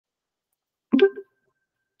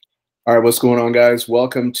All right, what's going on, guys?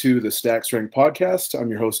 Welcome to the Stack Strength Podcast. I'm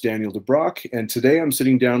your host, Daniel DeBrock, and today I'm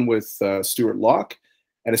sitting down with Stuart Locke,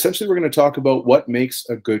 and essentially we're going to talk about what makes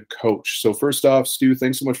a good coach. So first off, Stu,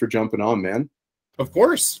 thanks so much for jumping on, man. Of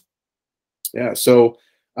course. Yeah, so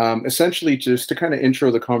essentially just to kind of intro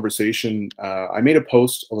the conversation, I made a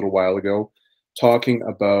post a little while ago talking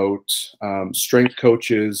about strength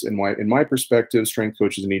coaches and why, in my perspective, strength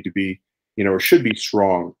coaches need to be, or should be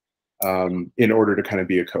strong in order to kind of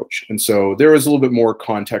be a coach. And so there was a little bit more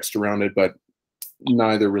context around it, but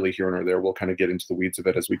neither really here nor there. We'll kind of get into the weeds of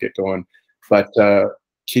it as we get going. But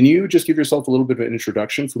can you just give yourself a little bit of an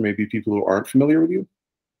introduction for maybe people who aren't familiar with you?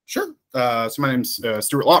 Sure. So my name's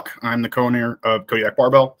Stuart Locke. I'm the co-owner of Kodiak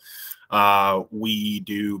Barbell. We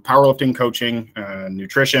do powerlifting coaching,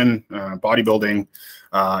 nutrition, bodybuilding,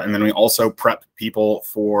 and then we also prep people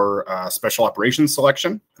for special operations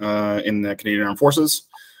selection in the Canadian Armed Forces.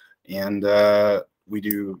 And we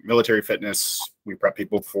do military fitness. We prep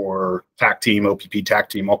people for TAC team, OPP TAC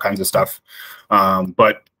team, all kinds of stuff.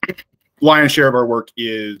 But lion's share of our work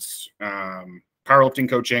is powerlifting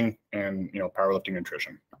coaching and powerlifting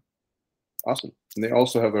nutrition. Awesome. And they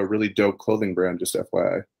also have a really dope clothing brand, just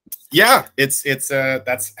FYI. Yeah, it's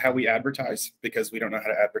that's how we advertise, because we don't know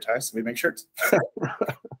how to advertise, so we make shirts.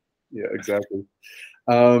 Yeah, exactly.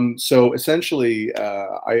 So essentially,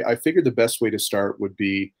 I figured the best way to start would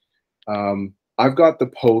be, I've got the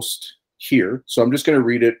post here, so I'm just going to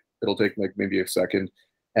read it. It'll take like maybe a second.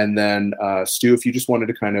 And then Stu, if you just wanted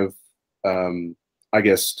to kind of, I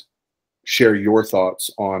guess, share your thoughts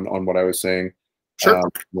on what I was saying. Sure.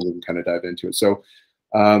 We can kind of dive into it. So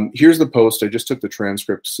here's the post. I just took the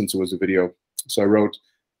transcript since it was a video. So I wrote,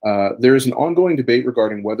 there is an ongoing debate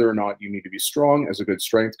regarding whether or not you need to be strong as a good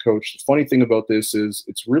strength coach. The funny thing about this is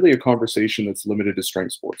it's really a conversation that's limited to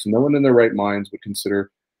strength sports. No one in their right minds would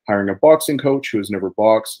consider hiring a boxing coach who has never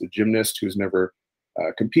boxed, a gymnast who has never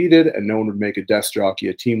competed, and no one would make a desk jockey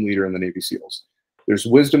a team leader in the Navy SEALs. There's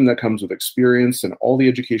wisdom that comes with experience, and all the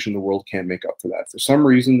education in the world can't make up for that. For some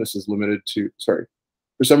reason, this is limited to, for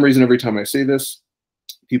some reason, every time I say this,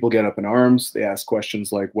 people get up in arms. They ask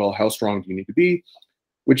questions like, well, how strong do you need to be?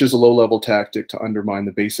 Which is a low-level tactic to undermine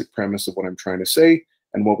the basic premise of what I'm trying to say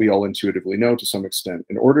and what we all intuitively know to some extent.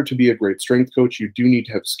 In order to be a great strength coach, you do need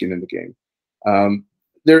to have skin in the game.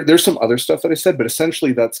 There's some other stuff that I said, but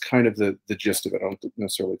essentially that's kind of the gist of it. I don't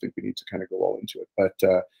necessarily think we need to kind of go all into it.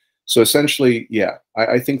 But so essentially, yeah,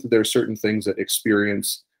 I think that there are certain things that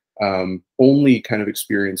experience, only kind of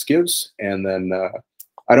experience gives. And then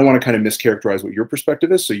I don't want to kind of mischaracterize what your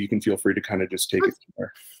perspective is, so you can feel free to kind of just take it from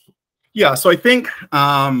there. Yeah, so I think,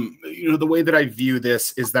 the way that I view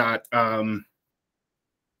this is that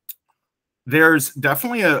there's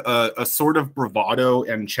definitely a sort of bravado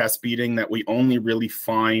and chest beating that we only really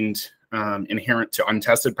find inherent to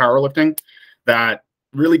untested powerlifting that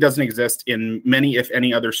really doesn't exist in many, if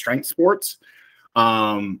any, other strength sports,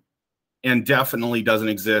 and definitely doesn't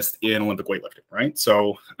exist in Olympic weightlifting, right?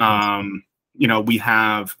 So, we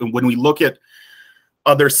have, when we look at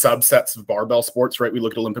other subsets of barbell sports, right? We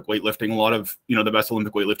look at Olympic weightlifting. A lot of, the best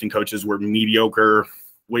Olympic weightlifting coaches were mediocre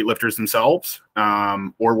weightlifters themselves,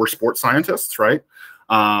 or were sports scientists, right?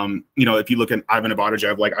 If you look at Ivan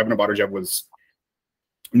Abadiev, Ivan Abadiev was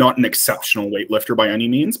not an exceptional weightlifter by any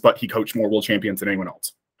means, but he coached more world champions than anyone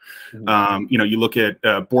else. Mm-hmm. You look at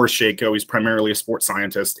Boris Shako, he's primarily a sports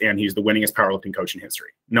scientist, and he's the winningest powerlifting coach in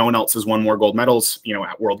history. No one else has won more gold medals,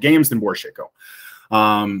 at World Games than Boris Shako.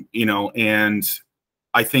 And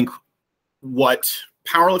I think what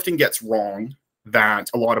powerlifting gets wrong that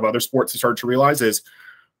a lot of other sports have started to realize is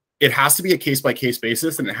it has to be a case-by-case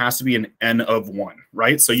basis, and it has to be an N of one,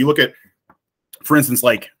 right? So you look at, for instance,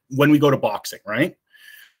 like when we go to boxing, right?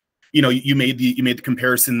 You made the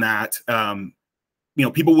comparison that,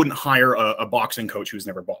 people wouldn't hire a boxing coach who's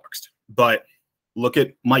never boxed. But look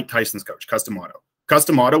at Mike Tyson's coach, Cus D'Amato. Cus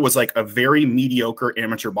D'Amato was like a very mediocre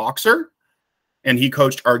amateur boxer, and he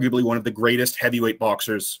coached arguably one of the greatest heavyweight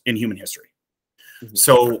boxers in human history. Mm-hmm.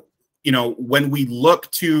 So, when we look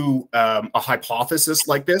to a hypothesis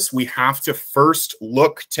like this, we have to first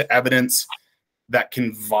look to evidence that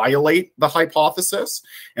can violate the hypothesis.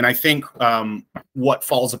 And I think what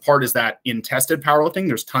falls apart is that in tested powerlifting,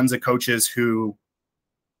 there's tons of coaches who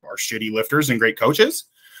are shitty lifters and great coaches.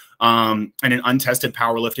 And in untested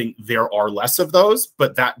powerlifting, there are less of those,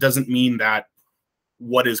 but that doesn't mean that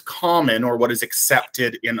what is common or what is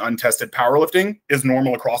accepted in untested powerlifting is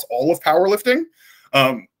normal across all of powerlifting,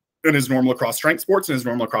 and is normal across strength sports, and is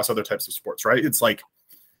normal across other types of sports, right? It's like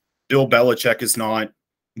Bill Belichick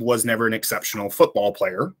was never an exceptional football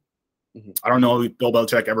player. Mm-hmm. I don't know if Bill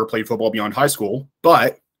Belichick ever played football beyond high school,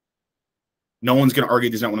 but no one's going to argue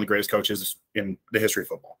he's not one of the greatest coaches in the history of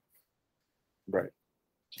football. Right.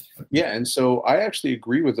 Yeah, and so I actually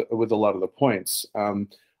agree with a lot of the points.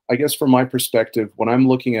 I guess from my perspective, when I'm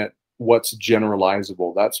looking at what's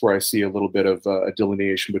generalizable, that's where I see a little bit of a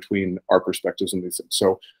delineation between our perspectives and these things.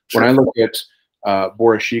 So when I look at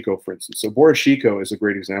Boris Shiko, for instance, so Boris Shiko is a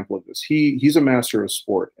great example of this. He's a master of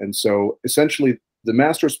sport, and so essentially the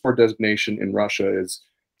master of sport designation in Russia is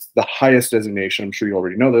the highest designation. I'm sure you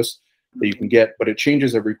already know this, that you can get, but it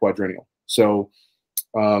changes every quadrennial. So,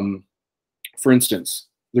 for instance,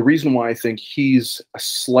 the reason why I think he's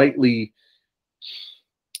definitely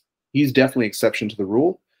exception to the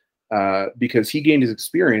rule, because he gained his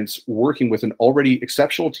experience working with an already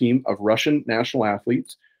exceptional team of Russian national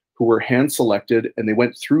athletes who were hand-selected, and they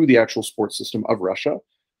went through the actual sports system of Russia.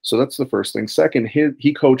 So that's the first thing. Second,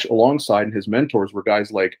 he coached alongside, and his mentors were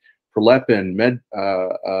guys like Prilepin,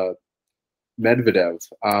 Medvedev,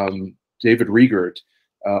 David Riegert,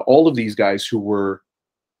 all of these guys who were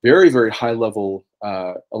very, very high-level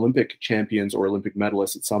Olympic champions or Olympic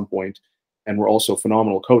medalists at some point, and were also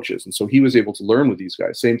phenomenal coaches. And so he was able to learn with these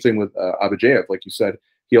guys. Same thing with Abadjiev, like you said,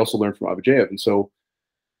 he also learned from Abadjiev. And so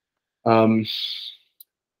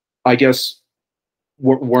I guess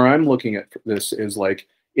where I'm looking at this is like,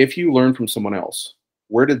 if you learn from someone else,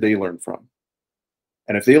 where did they learn from?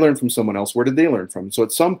 And if they learn from someone else, where did they learn from? So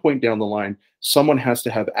at some point down the line, someone has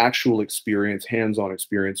to have actual experience, hands-on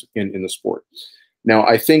experience in the sport. Now,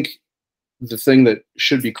 I think the thing that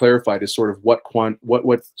should be clarified is sort of what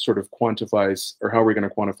sort of quantifies, or how we're going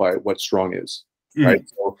to quantify what strong is, right?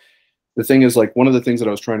 So the thing is, like, one of the things that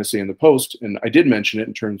I was trying to say in the post, and I did mention it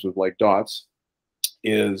in terms of like dots,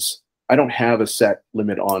 is I don't have a set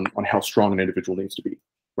limit on how strong an individual needs to be,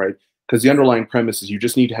 right? Because the underlying premise is you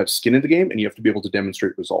just need to have skin in the game, and you have to be able to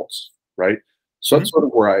demonstrate results, right? So that's sort of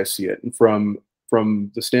where I see it. And from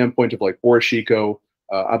the standpoint of like Boris Shiko,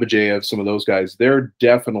 Abadjiev, some of those guys, they're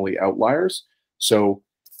definitely outliers. So,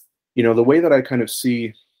 you know, the way that I kind of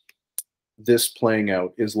see this playing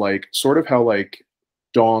out is like sort of how like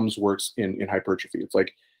DOMS works in hypertrophy. It's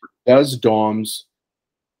like, does DOMS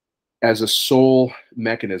as a sole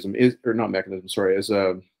mechanism as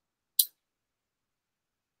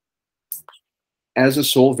a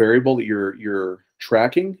sole variable that you're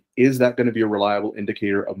tracking, is that going to be a reliable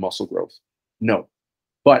indicator of muscle growth? No.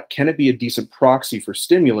 But can it be a decent proxy for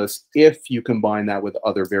stimulus if you combine that with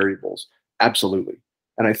other variables? Absolutely.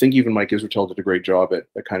 And I think even Mike Israetel did a great job at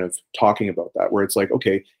kind of talking about that, where it's like,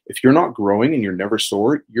 okay, if you're not growing and you're never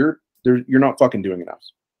sore, you're not fucking doing enough,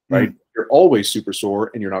 right? You're always super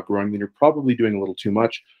sore and you're not growing, then you're probably doing a little too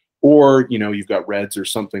much, or, you know, you've got REDS or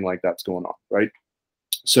something like that's going on, right?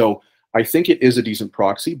 So I think it is a decent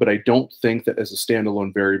proxy, but I don't think that as a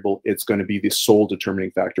standalone variable, it's going to be the sole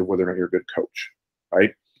determining factor of whether or not you're a good coach,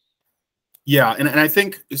 right? Yeah, and I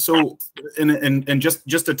think so, and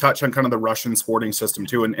just to touch on kind of the Russian sporting system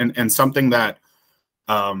too, and something that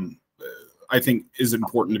I think is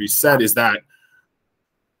important to be said is that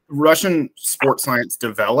Russian sports science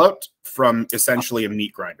developed from essentially a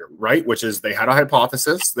meat grinder, right? Which is they had a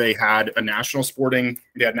hypothesis, they had national sporting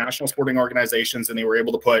organizations, and they were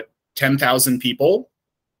able to put 10,000 people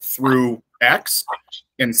through X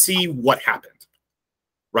and see what happened,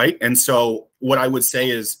 right? And so what I would say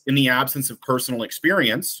is, in the absence of personal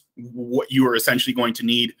experience, what you are essentially going to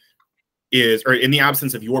need is, or in the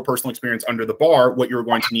absence of your personal experience under the bar, what you're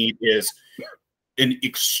going to need is an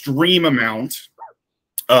extreme amount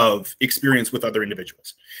of experience with other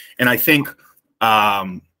individuals. And I think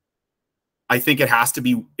it has to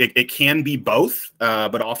be, it can be both,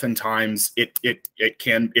 but oftentimes it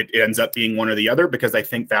ends up being one or the other, because I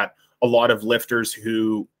think that a lot of lifters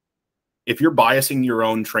who, if you're biasing your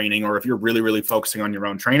own training, or if you're really, really focusing on your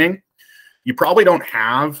own training, you probably don't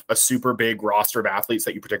have a super big roster of athletes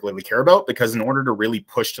that you particularly care about, because in order to really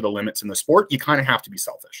push to the limits in the sport, you kind of have to be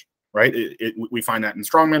selfish, right? We find that in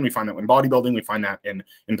strongman, we find that in bodybuilding, we find that in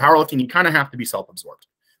powerlifting. You kind of have to be self-absorbed.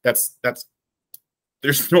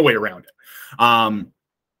 There's no way around it.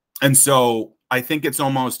 And so I think it's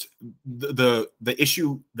almost the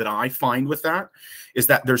issue that I find with that is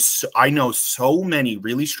that I know so many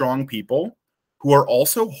really strong people who are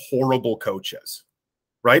also horrible coaches,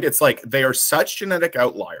 right? It's like they are such genetic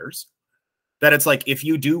outliers that it's like, if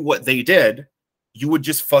you do what they did, you would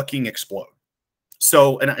just fucking explode.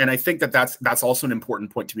 So, and I think that that's also an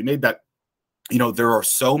important point to be made, that, you know, there are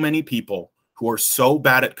so many people who are so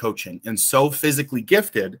bad at coaching and so physically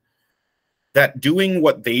gifted that doing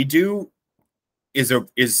what they do is a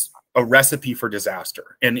recipe for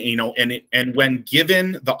disaster. And, you know, and when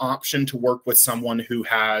given the option to work with someone who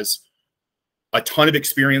has a ton of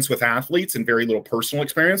experience with athletes and very little personal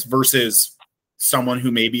experience versus someone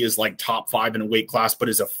who maybe is like top 5 in a weight class but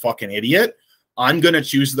is a fucking idiot, I'm going to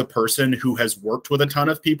choose the person who has worked with a ton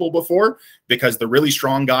of people before, because the really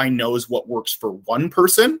strong guy knows what works for one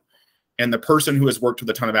person, and the person who has worked with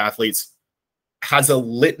a ton of athletes has a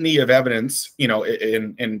litany of evidence, you know,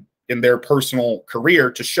 in their personal career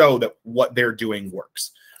to show that what they're doing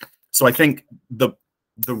works. So I think the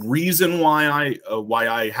reason why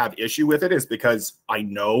I have issue with it is because I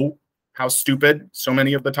know how stupid so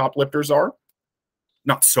many of the top lifters are.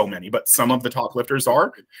 Not so many, but some of the top lifters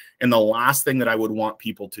are. And the last thing that I would want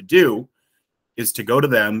people to do is to go to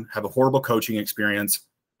them, have a horrible coaching experience,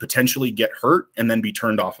 potentially get hurt, and then be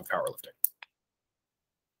turned off of powerlifting.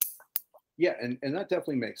 Yeah, and that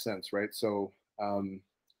definitely makes sense, right? So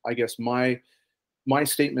I guess my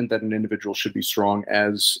statement that an individual should be strong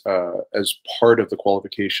as part of the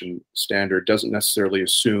qualification standard doesn't necessarily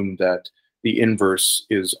assume that the inverse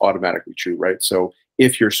is automatically true, right? So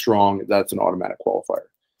if you're strong, that's an automatic qualifier.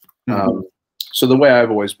 Mm-hmm. So the way I've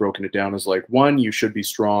always broken it down is like, 1, you should be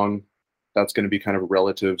strong. That's going to be kind of a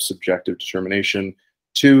relative, subjective determination.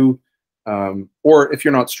 2, or if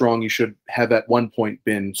you're not strong, you should have at one point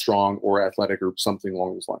been strong or athletic or something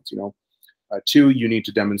along those lines, you know. 2, you need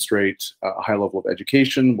to demonstrate a high level of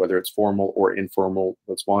education, whether it's formal or informal,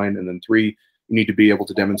 that's fine. And then 3, you need to be able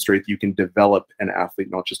to demonstrate that you can develop an athlete,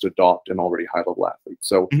 not just adopt an already high level athlete.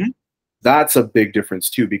 So that's a big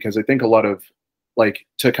difference too, because I think a lot of, like,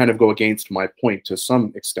 to kind of go against my point to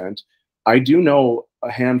some extent, I do know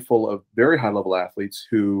a handful of very high level athletes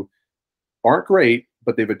who aren't great,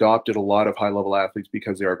 but they've adopted a lot of high level athletes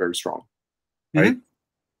because they are very strong, right?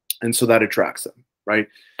 And so that attracts them, right?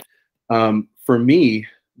 For me,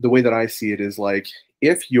 the way that I see it is like,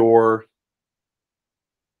 if you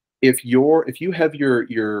have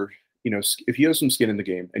if you have some skin in the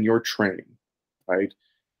game and you're training, right?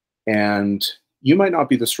 And you might not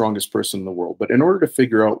be the strongest person in the world, but in order to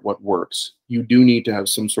figure out what works, you do need to have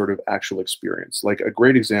some sort of actual experience. Like, a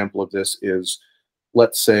great example of this is,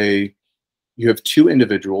 let's say you have 2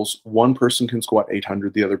 individuals, one person can squat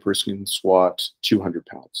 800, the other person can squat 200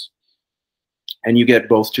 pounds. And you get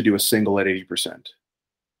both to do a single at 80%,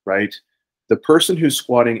 right? The person who's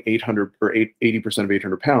squatting 800 or 80% of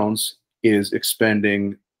 800 pounds is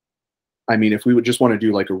expending, I mean, if we would just want to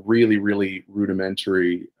do like a really, really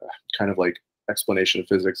rudimentary kind of like explanation of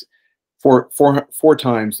physics, four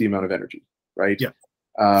times the amount of energy, right? Yeah.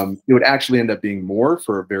 It would actually end up being more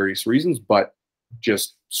for various reasons, but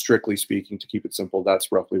just strictly speaking, to keep it simple,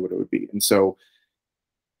 that's roughly what it would be. And so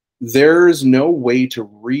there's no way to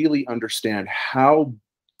really understand how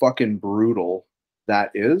fucking brutal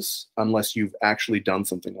that is unless you've actually done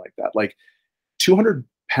something like that. Like, 200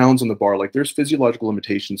 pounds on the bar, like, there's physiological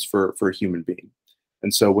limitations for a human being.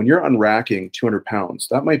 And so when you're unracking 200 pounds,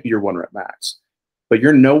 that might be your 1 rep max, but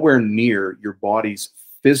you're nowhere near your body's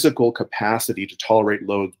physical capacity to tolerate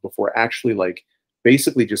loads before actually, like,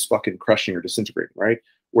 basically just fucking crushing or disintegrating, right?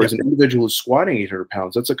 Whereas an individual who's squatting 800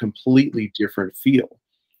 pounds, that's a completely different feel.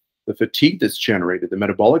 The fatigue that's generated, the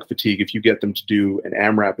metabolic fatigue, if you get them to do an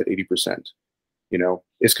AMRAP at 80%, you know,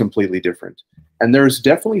 is completely different. And there's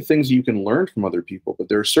definitely things you can learn from other people, but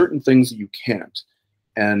there are certain things that you can't.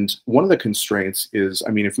 And one of the constraints is,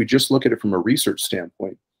 I mean, if we just look at it from a research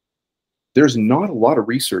standpoint, there's not a lot of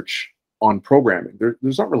research on programming.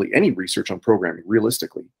 There's not really any research on programming,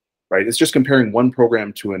 realistically, right? It's just comparing one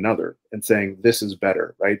program to another and saying this is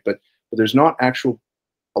better, right? But there's not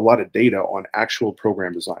a lot of data on actual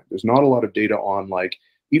program design. There's not a lot of data on, like,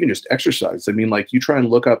 even just exercise. I mean, like, you try and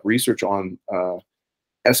look up research on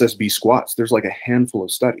SSB squats, there's like a handful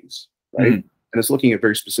of studies, right? And it's looking at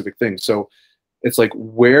very specific things. So it's like,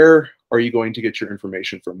 where are you going to get your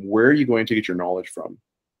information from? Where are you going to get your knowledge from?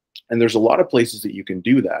 And there's a lot of places that you can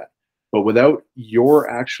do that, but without your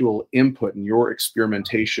actual input and your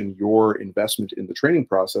experimentation, your investment in the training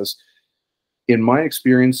process, in my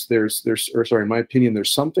experience, in my opinion,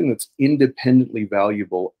 there's something that's independently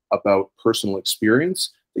valuable about personal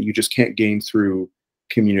experience that you just can't gain through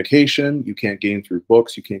communication, you can't gain through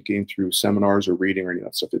books, you can't gain through seminars or reading or any of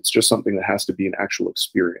that stuff. It's just something that has to be an actual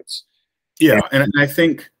experience. Yeah, and I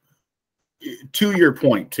think, to your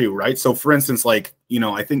point too, right? So for instance, like, you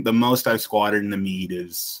know, I think the most I've squatted in the meet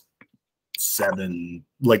is 7,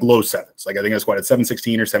 like low 7s. Like, I think I squatted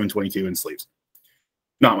 716 or 722 in sleeves.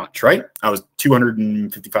 Not much, right? I was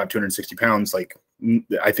 255, 260 pounds. Like,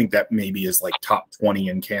 I think that maybe is like top 20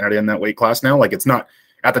 in Canada in that weight class now. Like, it's not,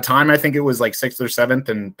 at the time, I think it was like 6th or 7th,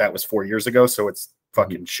 and that was 4 years ago. So it's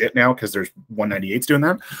fucking shit now because there's 198s doing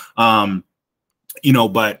that. You know,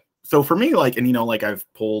 but so for me, like, and, you know, like, I've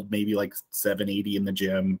pulled maybe like 780 in the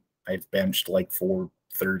gym. I've benched like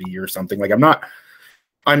 430 or something. Like, I'm not,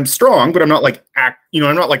 I'm strong, but I'm not like I'm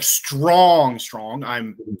not like strong.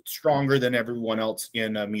 I'm stronger than everyone else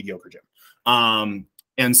in a mediocre gym.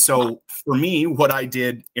 And so for me, what I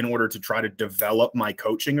did in order to try to develop my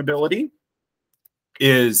coaching ability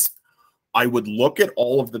is I would look at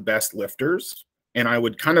all of the best lifters, and I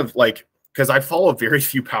would kind of like, because I follow very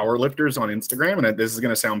few power lifters on Instagram, and this is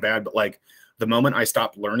going to sound bad, but like the moment I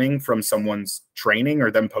stopped learning from someone's training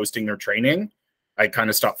or them posting their training, I kind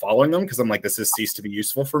of stopped following them because I'm like, this has ceased to be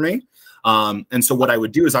useful for me. And so what I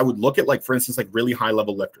would do is I would look at, like, for instance, like really high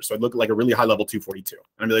level lifters. So I'd look at like a really high level 242, and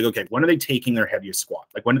I'd be like, okay, when are they taking their heaviest squat?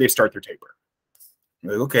 Like, when do they start their taper?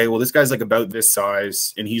 Like, okay, well, this guy's like about this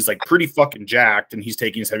size, and he's like pretty fucking jacked, and he's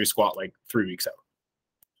taking his heavy squat like 3 weeks out.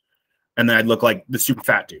 And then I'd look like the super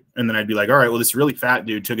fat dude, and then I'd be like, all right, well, this really fat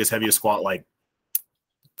dude took his heaviest squat like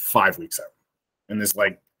 5 weeks out, and this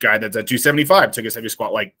like guy that's at 275 took his heavy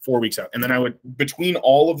squat like 4 weeks out. And then I would, between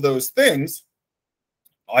all of those things,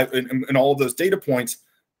 and all of those data points,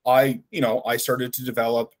 I started to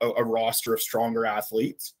develop a roster of stronger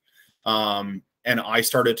athletes. And I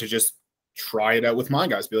started to just try it out with my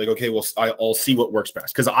guys, be like, okay, well, I'll see what works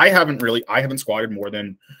best. Cause I haven't squatted more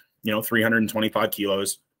than, 325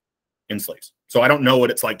 kilos in sleeves. So I don't know what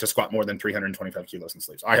it's like to squat more than 325 kilos in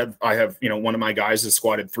sleeves. I have, one of my guys has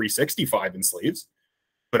squatted 365 in sleeves,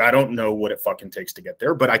 but I don't know what it fucking takes to get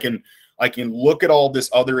there. But I can look at all this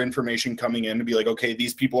other information coming in and be like, okay,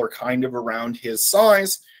 these people are kind of around his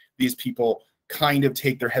size. These people kind of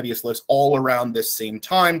take their heaviest lifts all around this same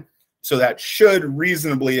time. So that should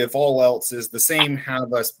reasonably, if all else is the same,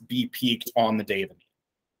 have us be peaked on the day of the meet.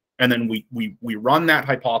 And then we run that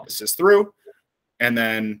hypothesis through, and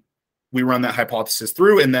then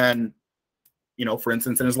for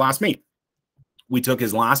instance, in his last meet, we took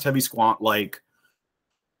his last heavy squat like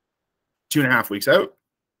 2.5 weeks out,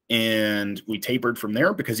 and we tapered from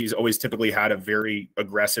there because he's always typically had a very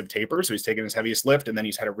aggressive taper. So he's taken his heaviest lift, and then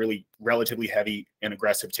he's had a really relatively heavy and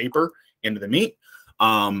aggressive taper into the meet.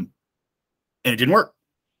 And it didn't work.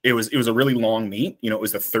 It was a really long meet. It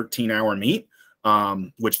was a 13-hour meet,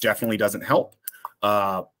 which definitely doesn't help.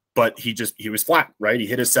 But he was flat, right? He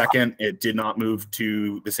hit his second. It did not move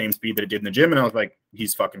to the same speed that it did in the gym. And I was like,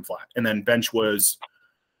 he's fucking flat. And then bench was,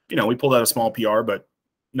 we pulled out a small PR, but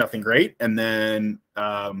nothing great. And then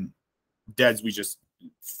deads, we just,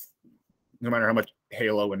 no matter how much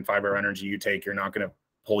halo and fiber energy you take, you're not going to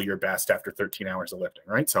pull your best after 13 hours of lifting,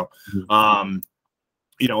 right? So, and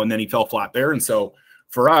then he fell flat there. And so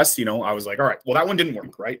for us, I was like, all right, well, that one didn't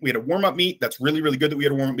work, right? We had a warm-up meet. That's really, really good that we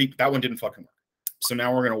had a warm-up meet, but that one didn't fucking work. So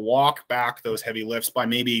now we're going to walk back those heavy lifts by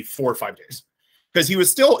maybe 4 or 5 days, because he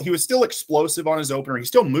was still explosive on his opener. He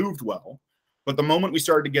still moved well. But the moment we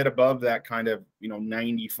started to get above that kind of,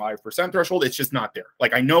 95% threshold, it's just not there.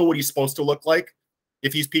 Like, I know what he's supposed to look like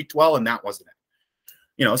if he's peaked well, and that wasn't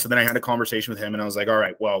it. So then I had a conversation with him, and I was like, all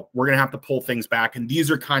right, well, we're going to have to pull things back. And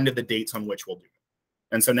these are kind of the dates on which we'll do it.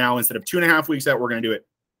 And so now, instead of 2.5 weeks out, we're going to do it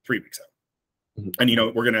 3 weeks out. And,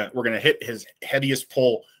 we're going to hit his heaviest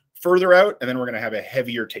pull further out, and then we're going to have a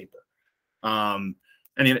heavier taper. And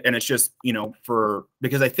it's just,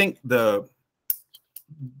 because I think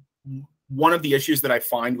one of the issues that I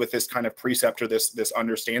find with this kind of precept, or this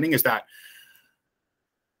understanding, is that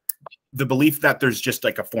the belief that there's just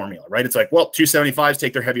like a formula, right? It's like, well, 275s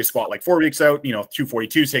take their heaviest squat like 4 weeks out,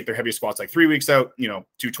 242s take their heaviest squats like 3 weeks out,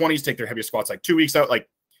 220s take their heaviest squats like 2 weeks out. Like,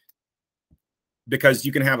 because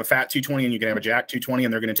you can have a fat 220 and you can have a jack 220,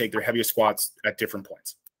 and they're going to take their heaviest squats at different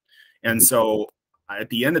points. And so at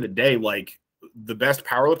the end of the day, like, the best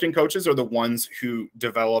powerlifting coaches are the ones who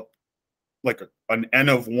develop like an N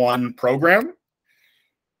of 1 program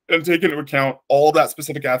and take into account all that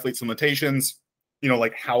specific athlete's limitations,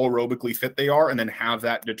 like how aerobically fit they are, and then have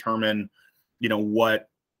that determine, what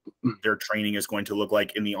their training is going to look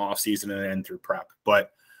like in the off season and then through prep.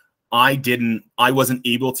 But I wasn't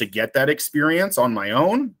able to get that experience on my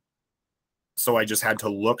own. So I just had to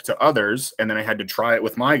look to others, and then I had to try it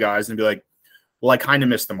with my guys and be like, well, I kind of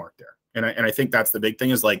missed the mark there. And I think that's the big thing,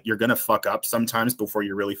 is like, you're going to fuck up sometimes before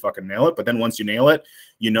you really fucking nail it. But then once you nail it,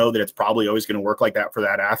 that it's probably always going to work like that for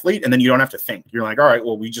that athlete. And then you don't have to think. You're like, all right,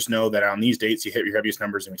 well, we just know that on these dates, you hit your heaviest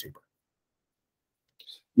numbers and we taper.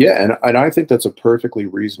 Yeah. And I think that's a perfectly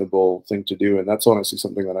reasonable thing to do. And that's honestly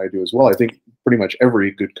something that I do as well. I think pretty much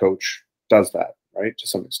every good coach does that, right? To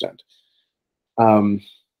some extent.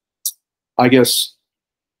 I guess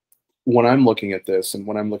when I'm looking at this, and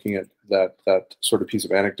when I'm looking at that sort of piece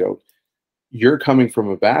of anecdote, you're coming from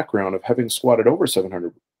a background of having squatted over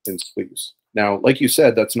 700 in sleeves. Now, like you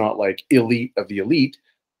said, that's not like elite of the elite,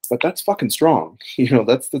 but that's fucking strong.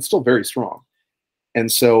 That's still very strong.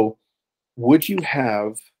 And so would you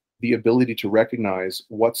have the ability to recognize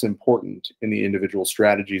what's important in the individual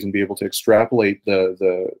strategies and be able to extrapolate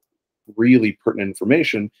the really pertinent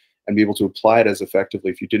information and be able to apply it as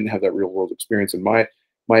effectively if you didn't have that real world experience. And my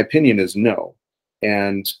opinion is no.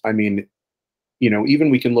 And I mean, even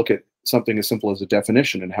we can look at something as simple as a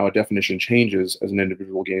definition and how a definition changes as an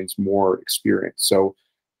individual gains more experience. So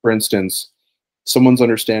for instance, someone's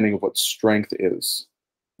understanding of what strength is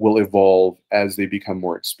will evolve as they become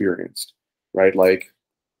more experienced, right? Like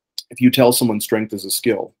if you tell someone strength is a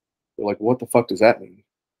skill, they're like, what the fuck does that mean?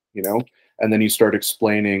 And then you start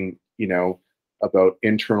explaining, about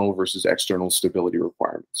internal versus external stability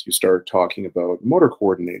requirements. You start talking about motor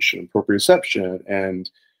coordination, proprioception, and,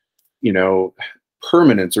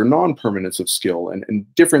 permanence or non-permanence of skill and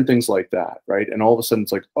different things like that, right? And all of a sudden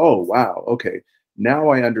it's like, oh, wow, okay. Now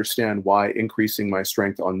I understand why increasing my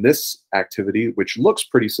strength on this activity, which looks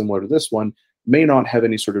pretty similar to this one, may not have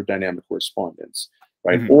any sort of dynamic correspondence,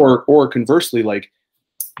 right? Mm-hmm. Or conversely, like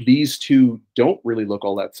these two don't really look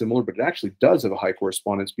all that similar, but it actually does have a high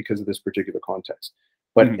correspondence because of this particular context.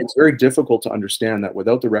 But mm-hmm. It's very difficult to understand that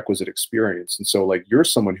without the requisite experience. And so like you're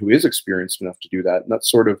someone who is experienced enough to do that. And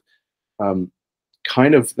that's sort of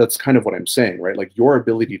that's kind of what I'm saying, right? Like your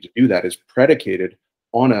ability to do that is predicated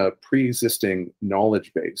on a pre-existing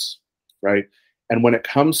knowledge base, right? And when it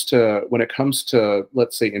comes to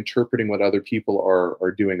let's say interpreting what other people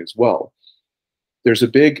are doing as well, there's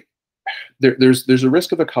a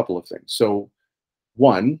risk of a couple of things. So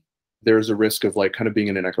one, there's a risk of like kind of being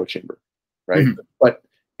in an echo chamber, right? Mm-hmm. But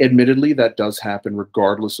admittedly, that does happen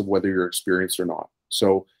regardless of whether you're experienced or not.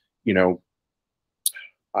 So,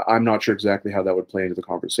 I'm not sure exactly how that would play into the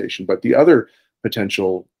conversation, but the other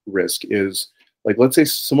potential risk is like, let's say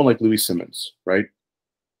someone like Louis Simmons, right?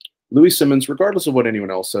 Louis Simmons, regardless of what anyone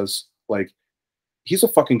else says, like he's a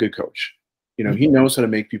fucking good coach. Mm-hmm. He knows how to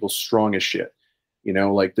make people strong as shit.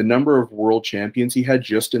 Like the number of world champions he had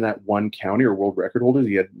just in that one county, or world record holders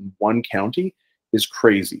he had in one county, is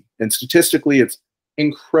crazy. And statistically, it's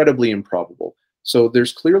incredibly improbable. So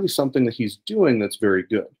there's clearly something that he's doing that's very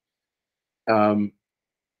good.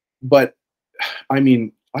 But I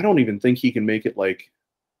mean, I don't even think he can make it like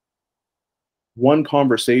one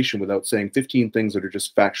conversation without saying 15 things that are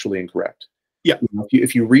just factually incorrect. Yeah.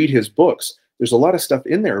 If you read his books, there's a lot of stuff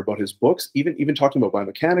in there about his books, even talking about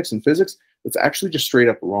biomechanics and physics, that's actually just straight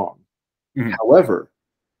up wrong. Mm-hmm. However,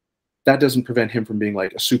 that doesn't prevent him from being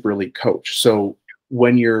like a super elite coach. So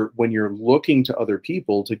when you're looking to other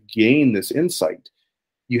people to gain this insight,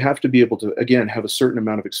 you have to be able to, again, have a certain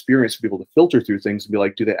amount of experience to be able to filter through things and be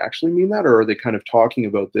like, do they actually mean that? Or are they kind of talking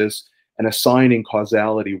about this and assigning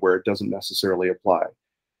causality where it doesn't necessarily apply? And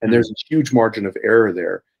mm-hmm. There's a huge margin of error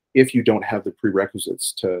there if you don't have the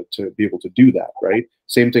prerequisites to be able to do that, right?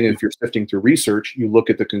 Same thing if you're sifting through research, you look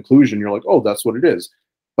at the conclusion, you're like, oh, that's what it is.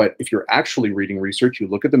 But if you're actually reading research, you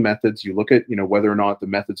look at the methods, you look at, whether or not the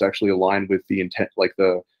methods actually align with the intent, like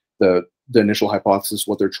the initial hypothesis,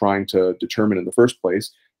 what they're trying to determine in the first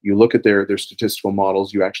place. You look at their statistical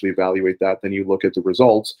models, you actually evaluate that, then you look at the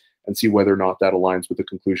results and see whether or not that aligns with the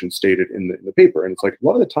conclusion stated in the paper. And it's like, a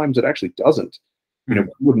lot of the times it actually doesn't. You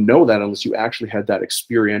wouldn't know that unless you actually had that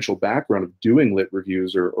experiential background of doing lit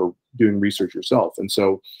reviews or doing research yourself. And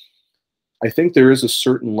so I think there is a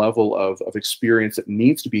certain level of experience that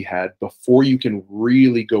needs to be had before you can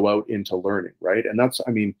really go out into learning, right? And that's,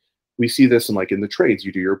 I mean, we see this in the trades.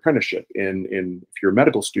 You do your apprenticeship. If you're a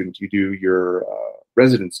medical student, you do your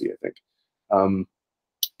residency, I think.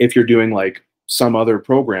 If you're doing like some other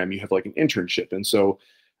program, you have like an internship. And so,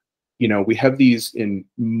 we have these in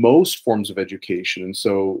most forms of education. And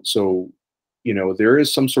so, there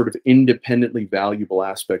is some sort of independently valuable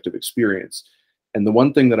aspect of experience. And the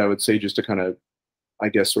one thing that I would say, just to kind of, I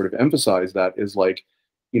guess, sort of emphasize that, is like,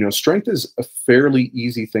 strength is a fairly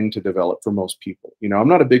easy thing to develop for most people. I'm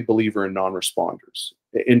not a big believer in non-responders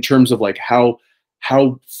in terms of like how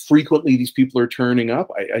frequently these people are turning up.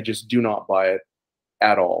 I just do not buy it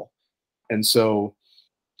at all. And so,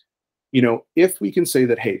 if we can say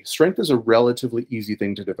that, hey, strength is a relatively easy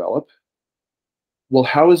thing to develop, well,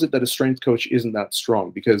 how is it that a strength coach isn't that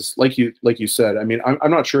strong? Because like you said, I mean,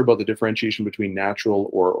 I'm not sure about the differentiation between natural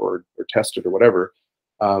or tested or whatever.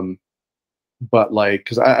 But like,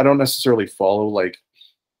 because I don't necessarily follow like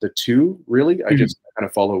the two really. I just kind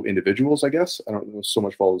of follow individuals, I guess. I don't so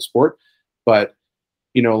much follow the sport. But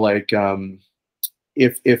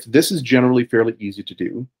if this is generally fairly easy to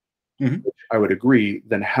do, which I would agree,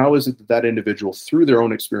 then how is it that individual, through their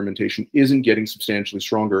own experimentation, isn't getting substantially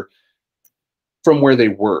stronger from where they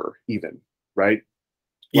were even, right?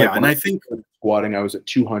 Yeah, and I think squatting, I was at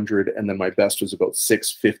 200, and then my best was about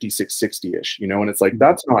 650, 660-ish, and it's like,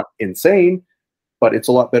 that's not insane, but it's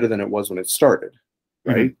a lot better than it was when it started,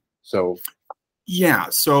 right? Mm-hmm. So yeah,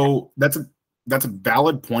 so that's a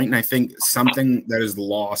valid point, and I think something that is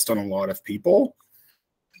lost on a lot of people.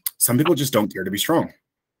 Some people just don't care to be strong,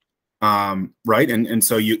 right? And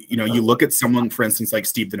so you look at someone, for instance, like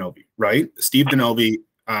Steve Denovi, right? Steve Denovi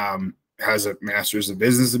has a master's of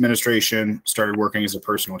business administration, started working as a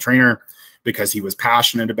personal trainer because he was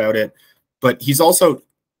passionate about it. But he's also,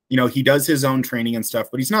 he does his own training and stuff,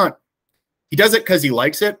 but he does it because he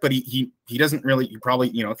likes it, but he doesn't really, you probably,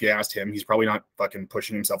 if you asked him, he's probably not fucking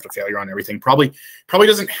pushing himself to failure on everything. Probably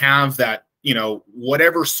doesn't have that,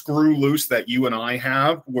 whatever screw loose that you and I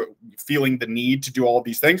have, feeling the need to do all of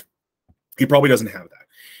these things. He probably doesn't have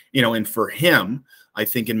that, and for him, I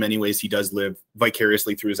think in many ways he does live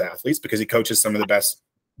vicariously through his athletes because he coaches some of the best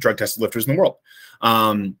drug tested lifters in the world.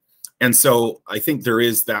 And so I think there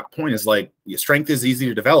is that point is like strength is easy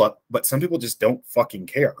to develop, but some people just don't fucking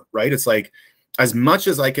care, right? It's like, as much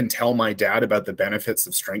as I can tell my dad about the benefits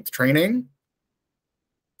of strength training,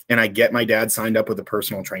 and I get my dad signed up with a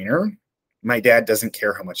personal trainer, my dad doesn't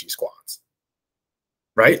care how much he squats,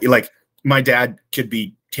 right? Like my dad could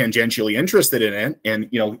be tangentially interested in it. And,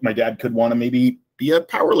 my dad could want to maybe be a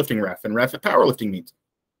powerlifting ref and ref at powerlifting meets,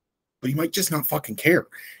 but he might just not fucking care.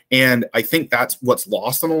 And I think that's what's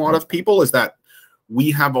lost on a lot of people is that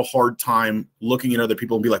we have a hard time looking at other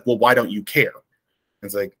people and be like, well, why don't you care? And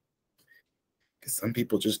it's like, because some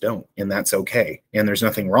people just don't, and that's okay. And there's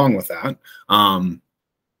nothing wrong with that.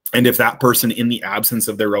 And if that person in the absence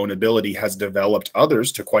of their own ability has developed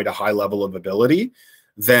others to quite a high level of ability,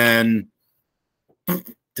 then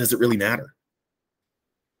does it really matter?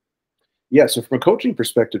 Yeah, so from a coaching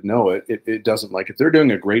perspective, no, it doesn't. Like if they're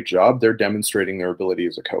doing a great job, they're demonstrating their ability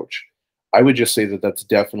as a coach. I would just say that that's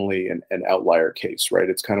definitely an outlier case, right?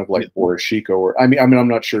 It's kind of like Boris Shiko, or I mean, I'm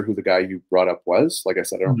not sure who the guy you brought up was. Like I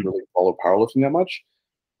said, I don't really follow powerlifting that much,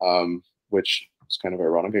 which is kind of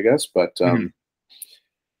ironic, I guess. But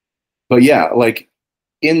yeah, like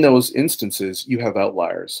in those instances, you have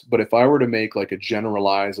outliers. But if I were to make like a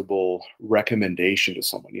generalizable recommendation to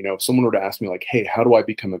someone, if someone were to ask me like, hey, how do I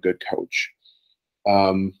become a good coach?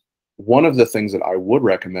 One of the things that I would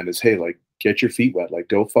recommend is, hey, like get your feet wet, like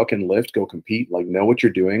go fucking lift, go compete, like know what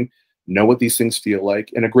you're doing, know what these things feel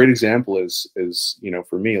like. And a great example is,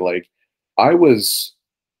 for me, like I was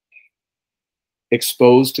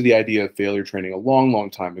exposed to the idea of failure training a long,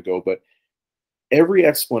 long time ago, but every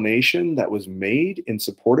explanation that was made in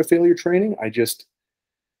support of failure training, I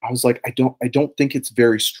was like, I don't think it's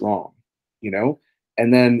very strong,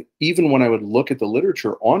 And then even when I would look at the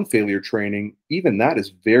literature on failure training, even that is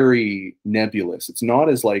very nebulous. It's not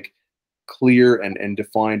as like clear and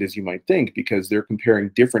defined as you might think, because they're comparing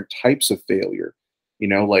different types of failure,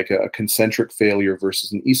 like a concentric failure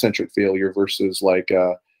versus an eccentric failure versus like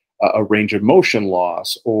a range of motion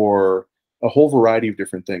loss or a whole variety of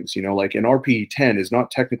different things, like an RPE10 is not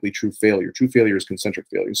technically true failure. True failure is concentric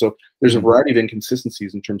failure. So there's a variety of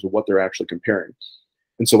inconsistencies in terms of what they're actually comparing.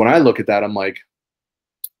 And so when I look at that, I'm like,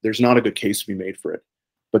 there's not a good case to be made for it.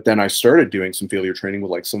 But then I started doing some failure training with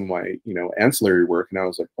like some of my, ancillary work. And I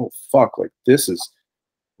was like, oh, fuck, like this is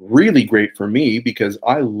really great for me because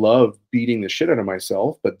I love beating the shit out of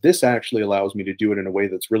myself. But this actually allows me to do it in a way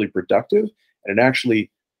that's really productive. And it actually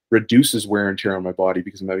reduces wear and tear on my body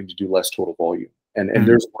because I'm having to do less total volume. And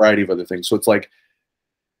there's a variety of other things. So it's like,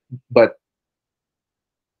 but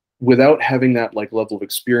without having that like level of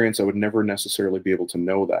experience, I would never necessarily be able to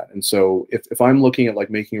know that. And so if I'm looking at like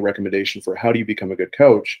making a recommendation for how do you become a good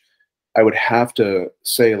coach, I would have to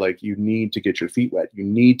say like, you need to get your feet wet. You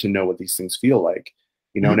need to know what these things feel like,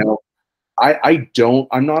 Now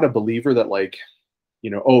I'm not a believer that like,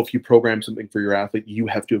 oh, if you program something for your athlete, you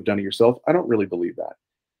have to have done it yourself. I don't really believe that.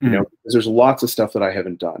 Because there's lots of stuff that I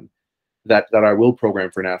haven't done that I will program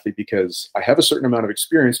for an athlete because I have a certain amount of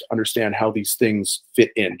experience to understand how these things fit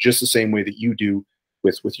in, just the same way that you do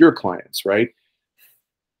with your clients, right?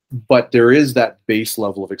 But there is that base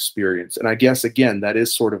level of experience. And I guess, again, that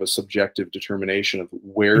is sort of a subjective determination of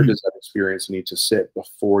where does that experience need to sit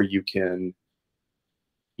before you can,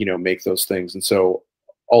 make those things. And so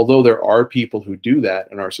although there are people who do that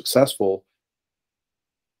and are successful,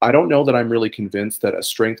 I don't know that I'm really convinced that a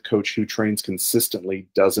strength coach who trains consistently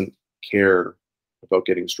doesn't care about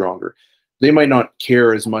getting stronger. They might not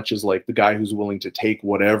care as much as like the guy who's willing to take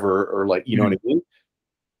whatever, or like, you know what I mean?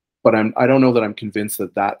 But I don't know that I'm convinced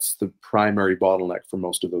that that's the primary bottleneck for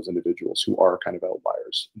most of those individuals who are kind of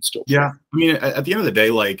outliers and still. Yeah. I mean, at the end of the day,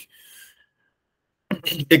 like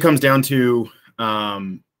it comes down to,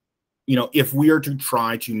 if we are to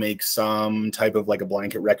try to make some type of like a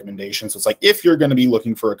blanket recommendation, so it's like, if you're going to be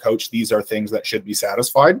looking for a coach, these are things that should be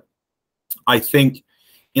satisfied. I think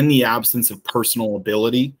in the absence of personal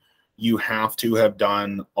ability, you have to have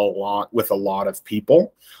done a lot with a lot of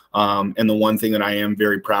people. And the one thing that I am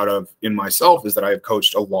very proud of in myself is that I have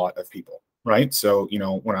coached a lot of people, right? So, you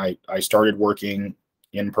know, when I started working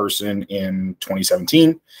in person in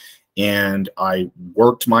 2017, and I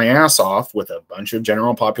worked my ass off with a bunch of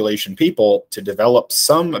general population people to develop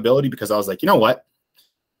some ability, because I was like, you know what?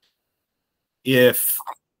 If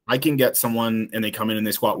I can get someone and they come in and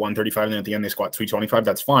they squat 135 and then at the end they squat 325,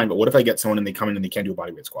 that's fine. But what if I get someone and they come in and they can't do a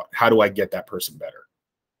bodyweight squat? How do I get that person better?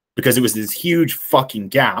 Because it was this huge fucking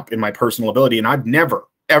gap in my personal ability. And I've never,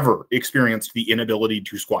 ever experienced the inability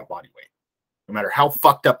to squat bodyweight. No matter how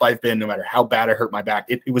fucked up I've been, no matter how bad I hurt my back,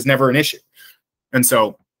 it was never an issue. And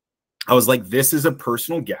so I was like, this is a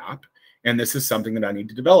personal gap, and this is something that I need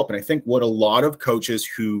to develop. And I think what a lot of coaches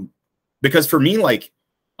who, because for me, like,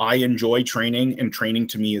 I enjoy training, and training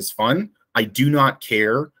to me is fun. I do not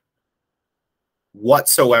care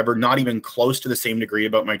whatsoever, not even close to the same degree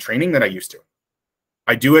about my training that I used to.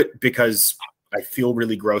 I do it because I feel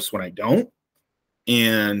really gross when I don't.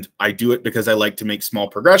 And I do it because I like to make small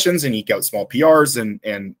progressions and eke out small PRs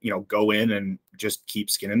and you know, go in and just keep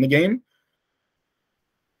skin in the game.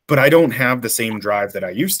 But I don't have the same drive that I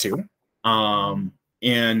used to.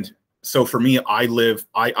 And so for me,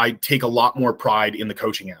 I take a lot more pride in the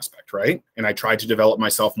coaching aspect, right? And I try to develop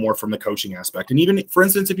myself more from the coaching aspect. And even, for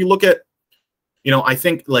instance, if you look at, you know, I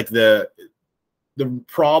think like the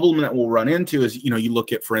problem that we'll run into is, you know, you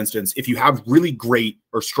look at, for instance, if you have really great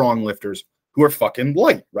or strong lifters who are fucking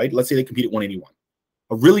light, right? Let's say they compete at 181.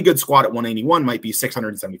 A really good squat at 181 might be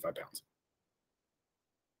 675 pounds.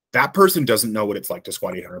 That person doesn't know what it's like to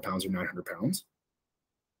squat 800 pounds or 900 pounds,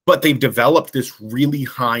 but they've developed this really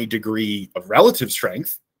high degree of relative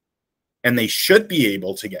strength, and they should be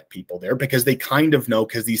able to get people there because they kind of know,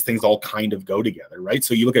 because these things all kind of go together, right?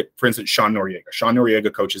 So you look at, for instance, Sean Noriega. Sean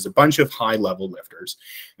Noriega coaches a bunch of high-level lifters,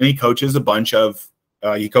 and he coaches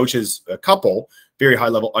a couple very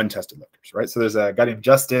high-level untested lifters, right? So there's a guy named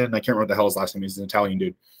Justin. I can't remember what the hell his last name is. He's an Italian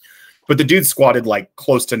dude. But the dude squatted like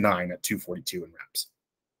close to 9 at 242 in reps.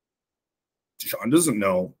 Sean doesn't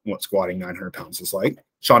know what squatting 900 pounds is like.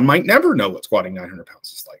 Sean might never know what squatting 900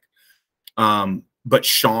 pounds is like. But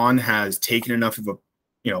Sean has taken enough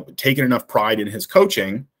pride in his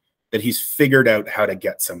coaching that he's figured out how to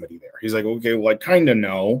get somebody there. He's like, okay, well, I kind of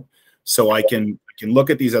know, so I can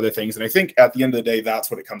look at these other things. And I think at the end of the day,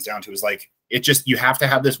 that's what it comes down to, is like, you have to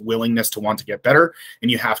have this willingness to want to get better,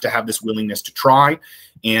 and you have to have this willingness to try.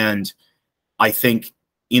 And I think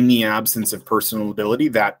in the absence of personal ability,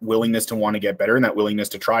 that willingness to want to get better and that willingness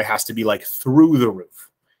to try has to be like through the roof.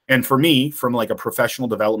 And for me, from like a professional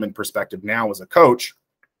development perspective now as a coach,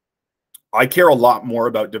 I care a lot more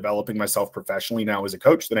about developing myself professionally now as a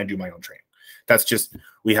coach than I do my own training. That's just,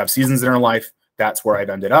 we have seasons in our life. That's where I've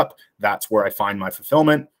ended up. That's where I find my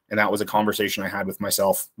fulfillment. And that was a conversation I had with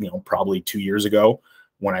myself, you know, probably 2 years ago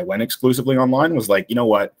when I went exclusively online, was like, you know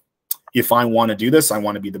what? If I want to do this, I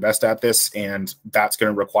want to be the best at this. And that's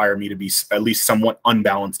going to require me to be at least somewhat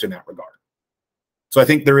unbalanced in that regard. So I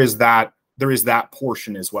think there is that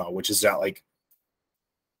portion as well, which is that, like,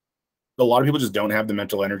 a lot of people just don't have the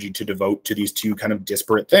mental energy to devote to these two kind of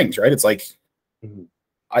disparate things, right? It's like,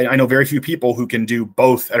 I know very few people who can do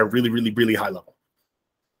both at a really, really, really high level.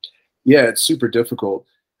 Yeah, it's super difficult.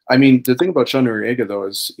 I mean, the thing about Sean Noriega, though,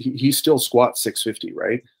 is he still squats 650,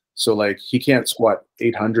 right? So, like, he can't squat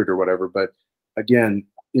 800 or whatever. But again,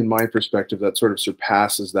 in my perspective, that sort of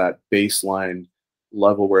surpasses that baseline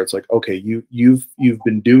level where it's like, okay, you've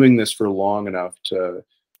been doing this for long enough to.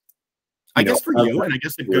 I guess for you, and I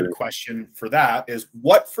guess a good question for that is,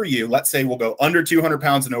 what for you, let's say we'll go under 200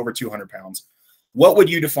 pounds and over 200 pounds. What would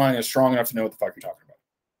you define as strong enough to know what the fuck you're talking about?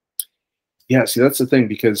 Yeah, see, that's the thing,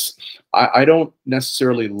 because I don't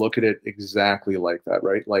necessarily look at it exactly like that,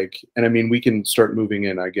 right? Like, and I mean, we can start moving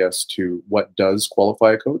in, I guess, to what does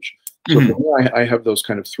qualify a coach. So for me, I have those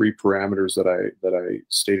kind of 3 parameters that I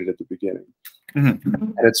stated at the beginning.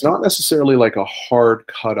 And it's not necessarily like a hard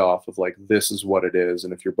cutoff of like, this is what it is,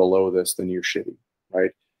 and if you're below this, then you're shitty,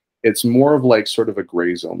 right? It's more of like sort of a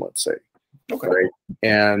gray zone, let's say. Okay. Right?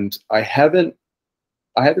 And I haven't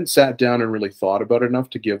sat down and really thought about it enough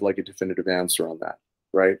to give like a definitive answer on that,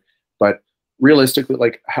 right? But realistically,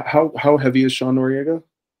 like, how heavy is Sean Noriega?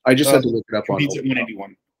 I just had to look it up on. He's at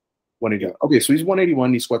 181. 181. Okay, so he's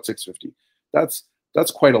 181. He squats 650.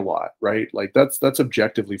 That's quite a lot, right? Like that's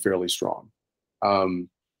objectively fairly strong.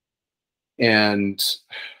 And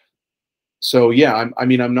so yeah,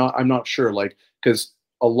 I'm not sure, like, because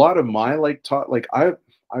a lot of my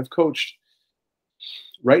I've coached.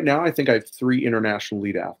 Right now, I think I have 3 international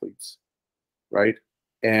elite athletes, right?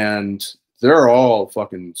 And they're all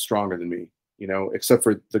fucking stronger than me, you know, except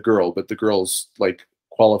for the girl, but the girl's like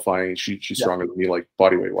qualifying. She's Yeah. stronger than me, like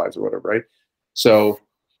body weight wise or whatever, right? So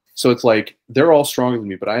it's like they're all stronger than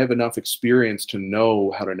me, but I have enough experience to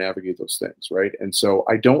know how to navigate those things, right? And so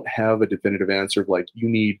I don't have a definitive answer of like, you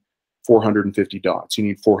need 450 dots, you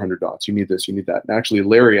need 400 dots, you need this, you need that. And actually,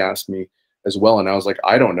 Larry asked me as well, and I was like,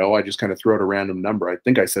 I don't know. I just kind of throw out a random number. I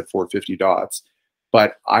think I said 450 dots,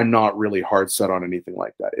 but I'm not really hard set on anything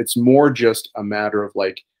like that. It's more just a matter of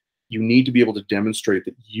like, you need to be able to demonstrate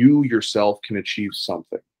that you yourself can achieve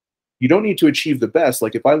something. You don't need to achieve the best.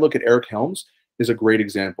 Like if I look at Eric Helms, is a great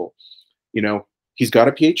example. You know, he's got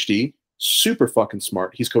a PhD, super fucking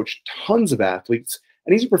smart. He's coached tons of athletes,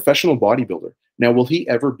 and he's a professional bodybuilder. Now, will he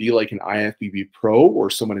ever be like an IFBB pro or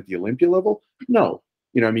someone at the Olympia level? No.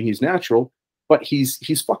 You know, I mean, he's natural, but he's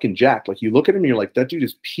fucking jacked. Like you look at him and you're like, that dude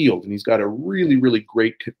is peeled, and he's got a really, really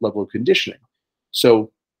great level of conditioning.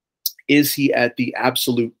 So is he at the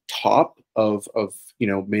absolute top of you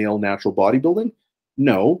know, male natural bodybuilding?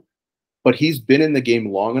 No. But he's been in the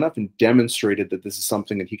game long enough and demonstrated that this is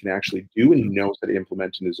something that he can actually do, and he knows how to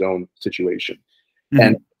implement in his own situation. Mm-hmm.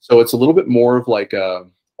 And so it's a little bit more of like a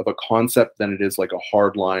concept than it is like a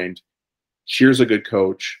hard lined, here's a good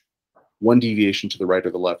coach, one deviation to the right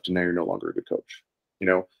or the left, and now you're no longer a good coach. You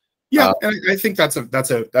know? Yeah, and I think that's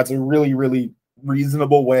a really, really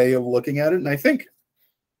reasonable way of looking at it. And I think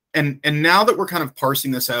and now that we're kind of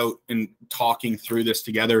parsing this out and talking through this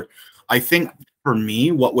together, I think for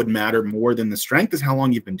me, what would matter more than the strength is how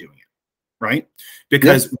long you've been doing it, right?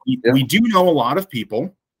 Because we do know a lot of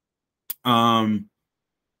people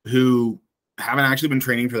who haven't actually been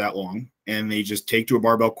training for that long, and they just take to a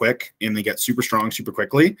barbell quick and they get super strong super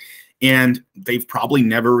quickly, and they've probably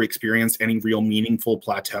never experienced any real meaningful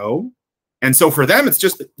plateau. And so for them, it's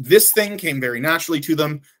just this thing came very naturally to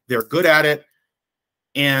them. They're good at it.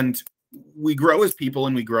 And we grow as people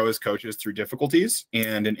and we grow as coaches through difficulties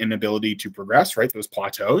and an inability to progress, right? Those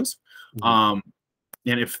plateaus. Mm-hmm.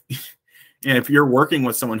 And if you're working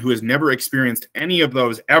with someone who has never experienced any of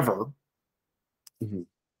those ever, mm-hmm.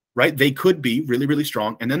 right? They could be really, really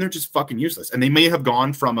strong, and then they're just fucking useless. And they may have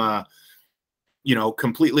gone from a, you know,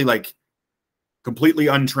 completely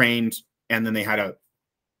untrained, and then they had a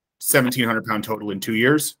 1,700 pound total in 2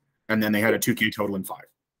 years, and then they had a 2K total in 5.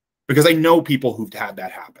 Because I know people who've had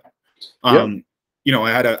that happen. You know,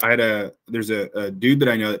 there's a dude that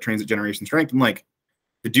I know that trains at Generation Strength. I'm like,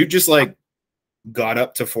 the dude just like got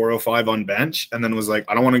up to 405 on bench and then was like,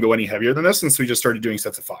 I don't want to go any heavier than this. And so he just started doing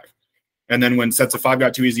sets of 5. And then when sets of 5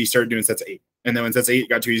 got too easy, he started doing sets of 8. And then when sets of 8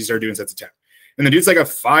 got too easy, he started doing sets of 10. And the dude's like a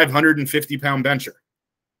 550 pound bencher,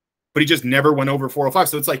 but he just never went over 405.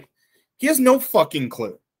 So it's like, he has no fucking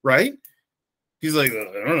clue, right? He's like,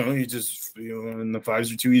 I don't know. You just, you know, when the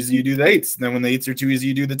 5s are too easy, you do the 8s. And then when the 8s are too easy,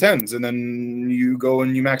 you do the 10s. And then you go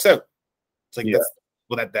and you max out. It's like,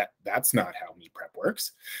 that's not how meet prep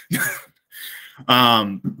works.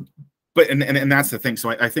 But that's the thing. So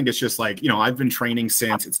I think it's just like, you know, I've been training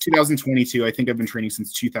since it's 2022. I think I've been training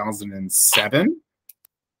since 2007.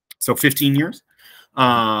 So 15 years.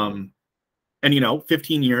 And, you know,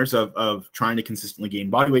 15 years of trying to consistently gain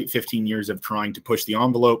body weight, 15 years of trying to push the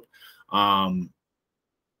envelope. And,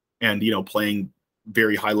 you know, playing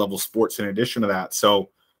very high level sports in addition to that. So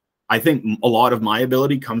I think a lot of my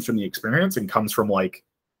ability comes from the experience and comes from like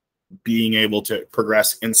being able to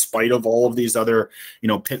progress in spite of all of these other, you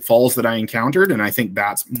know, pitfalls that I encountered. And I think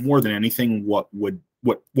that's more than anything what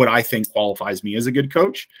I think qualifies me as a good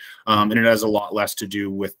coach. And it has a lot less to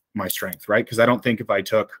do with my strength, right? Because I don't think if I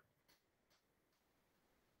took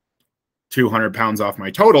 200 pounds off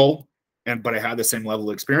my total, but I had the same level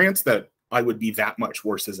of experience, that I would be that much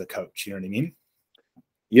worse as a coach. You know what I mean?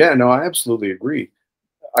 Yeah, no, I absolutely agree.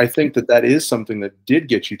 I think that is something that did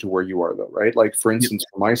get you to where you are, though, right? Like, for instance,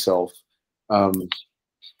 for myself,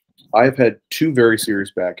 I've had 2 very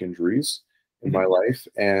serious back injuries in my life,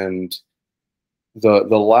 and the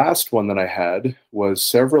last one that I had was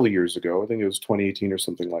several years ago. I think it was 2018 or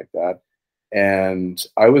something like that. And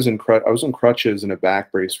I was on crutches and a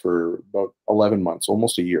back brace for about 11 months,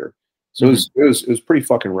 almost a year. So it was pretty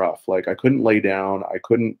fucking rough. Like, I couldn't lay down.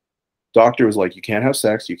 Doctor was like, you can't have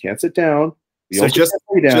sex. You can't sit down. So just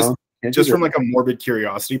from like a morbid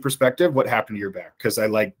curiosity perspective, what happened to your back? Because I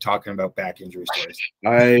like talking about back injury stories.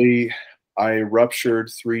 I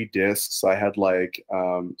ruptured 3 discs. I had like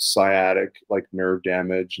sciatic, like nerve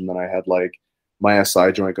damage. And then I had like my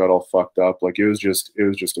SI joint got all fucked up. Like it was just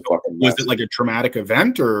a fucking mess. Was it like a traumatic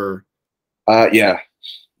event or? Yeah.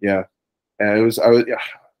 And I was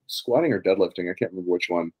squatting or deadlifting. I can't remember which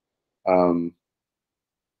one. I don't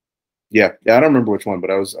remember which one,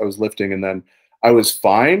 but I was lifting, and then I was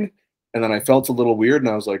fine. And then I felt a little weird, and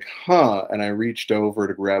I was like, huh. And I reached over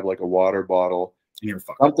to grab like a water bottle. You're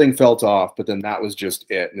fucked. Something felt off, but then that was just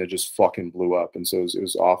it, and it just fucking blew up. And so it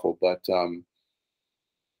was awful. But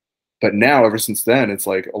now, ever since then, it's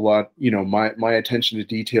like a lot, you know, my attention to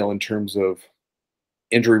detail in terms of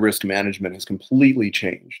injury risk management has completely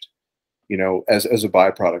changed, you know, as a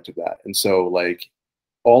byproduct of that. And so like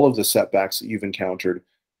all of the setbacks that you've encountered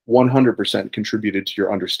 100% contributed to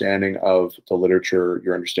your understanding of the literature,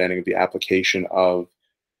 your understanding of the application of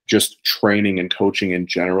just training and coaching in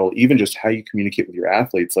general, even just how you communicate with your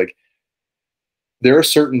athletes. Like there are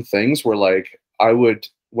certain things where like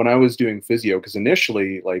when I was doing physio, because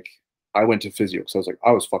initially like I went to physio because I was like,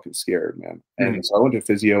 I was fucking scared, man. And so I went to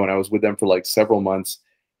physio and I was with them for like several months,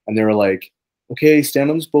 and they were like, okay, stand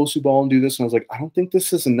on this Bosu ball and do this. And I was like, I don't think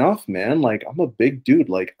this is enough, man. Like, I'm a big dude.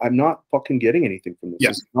 Like, I'm not fucking getting anything from this. Yeah.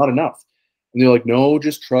 It's not enough. And they're like, no,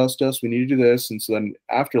 just trust us. We need to do this. And so then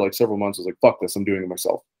after like several months, I was like, fuck this. I'm doing it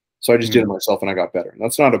myself. So I just did it myself and I got better. And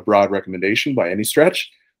that's not a broad recommendation by any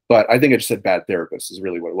stretch, but I think I just had bad therapists is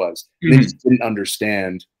really what it was. They just didn't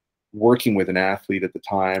understand working with an athlete at the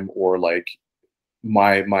time, or like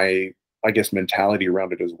my I guess mentality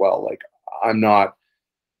around it as well. Like I'm not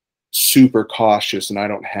super cautious and I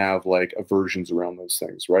don't have like aversions around those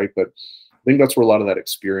things, right? But I think that's where a lot of that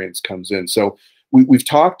experience comes in. So we've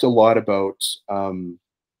talked a lot about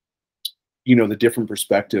you know, the different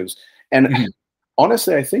perspectives, and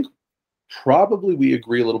honestly I think probably we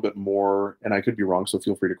agree a little bit more, and I could be wrong, so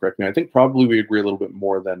feel free to correct me. I think probably we agree a little bit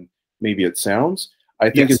more than maybe it sounds. I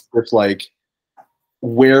think it's just like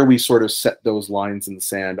where we sort of set those lines in the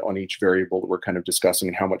sand on each variable that we're kind of discussing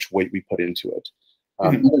and how much weight we put into it.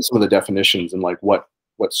 Even some of the definitions and like what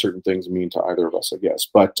certain things mean to either of us, I guess.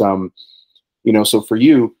 But you know, so for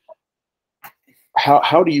you,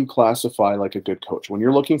 how do you classify like a good coach? When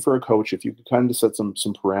you're looking for a coach, if you could kind of set some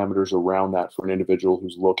parameters around that for an individual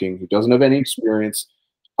who's looking, who doesn't have any experience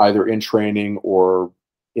either in training or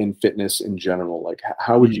in fitness in general, like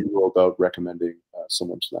how would you go about recommending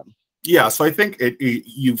someone to them? Yeah, so I think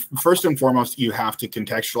you first and foremost, you have to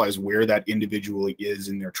contextualize where that individual is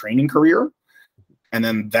in their training career. And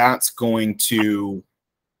then that's going to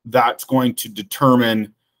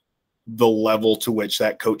determine the level to which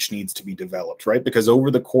that coach needs to be developed, right? Because over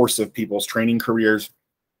the course of people's training careers,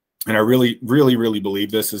 and I really, really, really believe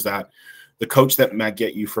this, is that the coach that might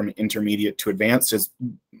get you from intermediate to advanced is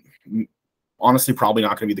honestly probably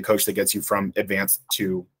not going to be the coach that gets you from advanced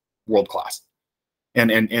to world class.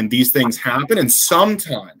 And these things happen, and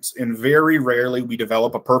sometimes, and very rarely, we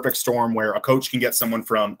develop a perfect storm where a coach can get someone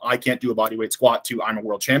from I can't do a bodyweight squat to I'm a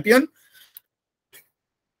world champion.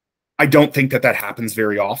 I don't think that happens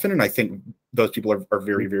very often, and I think those people are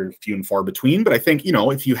very, very few and far between. But I think, you know,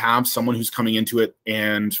 if you have someone who's coming into it,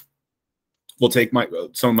 and we'll take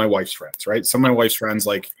some of my wife's friends, right? Some of my wife's friends,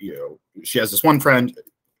 like, you know, she has this one friend,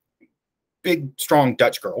 big, strong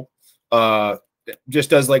Dutch girl, just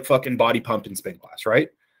does like fucking body pump and spin class, right?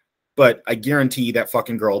 But I guarantee that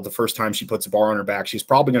fucking girl, the first time she puts a bar on her back, she's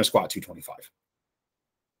probably going to squat 225.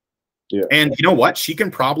 Yeah. And you know what? She can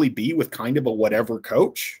probably be with kind of a whatever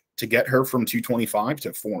coach to get her from 225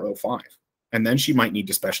 to 405. And then she might need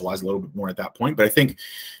to specialize a little bit more at that point. But I think,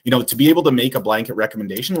 you know, to be able to make a blanket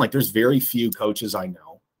recommendation, like there's very few coaches I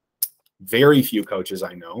know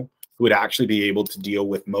who would actually be able to deal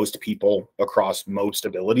with most people across most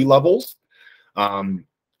ability levels.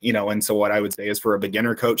 You know, and so what I would say is, for a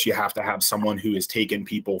beginner coach, you have to have someone who has taken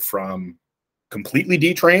people from completely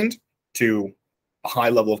detrained to a high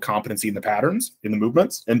level of competency in the patterns, in the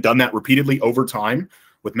movements, and done that repeatedly over time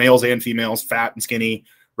with males and females, fat and skinny,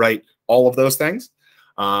 right? All of those things.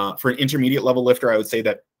 For an intermediate level lifter, I would say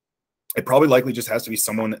that it probably likely just has to be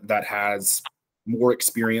someone that has more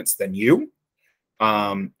experience than you,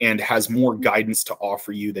 and has more guidance to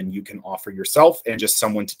offer you than you can offer yourself, and just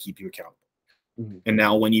someone to keep you accountable. And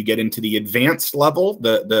now when you get into the advanced level,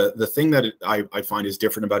 the thing that I find is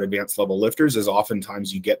different about advanced level lifters is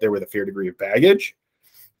oftentimes you get there with a fair degree of baggage.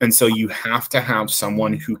 And so you have to have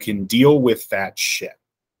someone who can deal with that shit,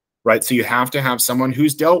 right? So you have to have someone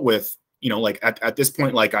who's dealt with, you know, like at this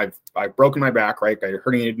point, like I've broken my back, right? I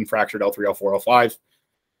herniated and fractured L3, L4, L5,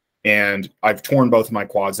 and I've torn both of my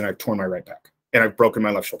quads, and I've torn my right back, and I've broken my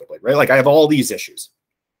left shoulder blade, right? Like I have all these issues.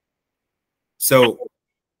 So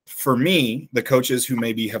for me, the coaches who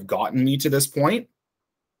maybe have gotten me to this point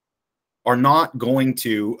are not going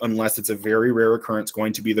to, unless it's a very rare occurrence,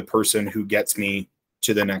 going to be the person who gets me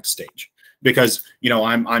to the next stage. Because, you know,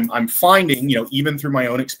 I'm finding, you know, even through my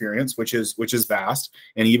own experience, which is vast,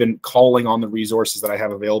 and even calling on the resources that I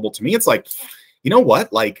have available to me, it's like, you know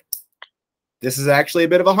what, like, this is actually a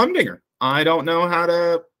bit of a humdinger. I don't know how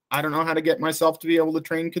to I don't know how to get myself to be able to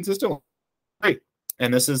train consistently. Great.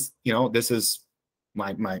 And this is, you know, this is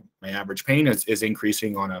my average pain is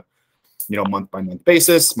increasing on a, you know, month by month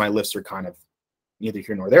basis. My lifts are kind of neither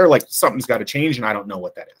here nor there. Like something's got to change and I don't know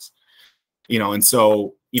what that is, you know? And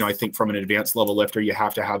so, you know, I think from an advanced level lifter, you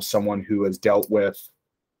have to have someone who has dealt with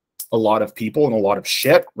a lot of people and a lot of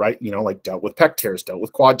shit, right? You know, like dealt with pec tears, dealt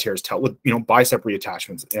with quad tears, dealt with, you know, bicep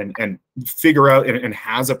reattachments, and figure out and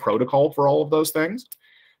has a protocol for all of those things.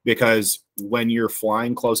 Because when you're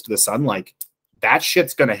flying close to the sun, like that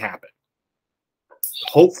shit's going to happen.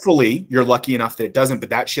 Hopefully you're lucky enough that it doesn't, but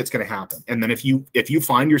that shit's going to happen. And then if you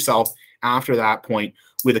find yourself after that point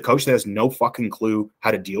with a coach that has no fucking clue how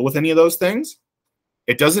to deal with any of those things,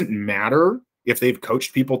 it doesn't matter if they've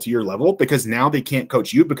coached people to your level, because now they can't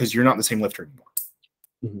coach you because you're not the same lifter anymore.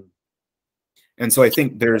 Mm-hmm. And so I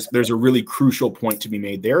think there's a really crucial point to be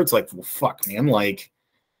made there. It's like, well, fuck, man, like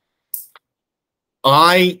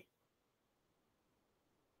I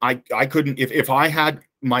couldn't, if I had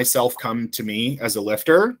myself come to me as a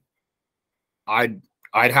lifter, I'd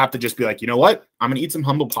have to just be like, you know what? I'm going to eat some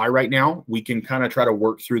humble pie right now. We can kind of try to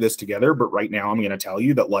work through this together. But right now I'm going to tell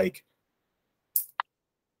you that, like,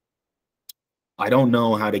 I don't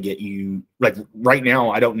know how to get you, like right now,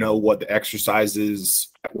 I don't know what the exercises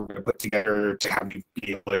that we're going to put together to have you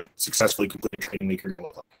be able to successfully complete a training week.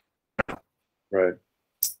 Right.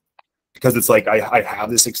 Because it's like, I have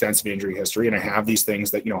this extensive injury history and I have these things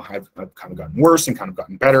that, you know, I've kind of gotten worse and kind of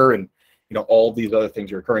gotten better. And, you know, all these other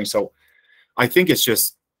things are occurring. So I think it's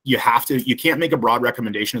just, you can't make a broad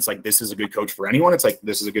recommendation. It's like, this is a good coach for anyone. It's like,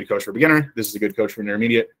 this is a good coach for a beginner. This is a good coach for an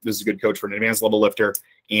intermediate. This is a good coach for an advanced level lifter.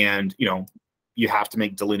 And, you know, you have to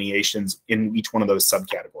make delineations in each one of those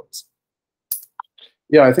subcategories.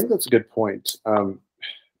 Yeah, I think that's a good point.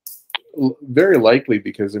 Very likely,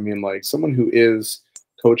 because I mean, like someone who is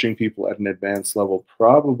coaching people at an advanced level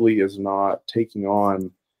probably is not taking on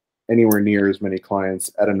anywhere near as many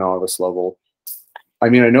clients at a novice level. I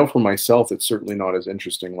mean, I know for myself, it's certainly not as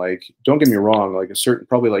interesting. Like, don't get me wrong, like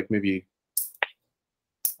probably like maybe,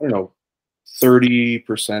 I don't know,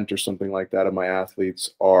 30% or something like that of my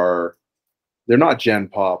athletes they're not Gen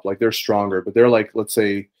Pop, like they're stronger, but they're like, let's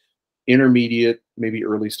say intermediate, maybe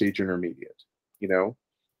early stage intermediate, you know?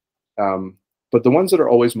 But the ones that are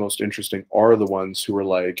always most interesting are the ones who are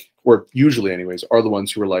like, or usually anyways, are the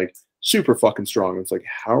ones who are like super fucking strong. It's like,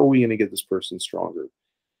 how are we going to get this person stronger?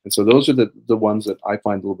 And so those are the ones that I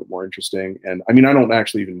find a little bit more interesting. And I mean, I don't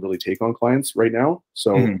actually even really take on clients right now.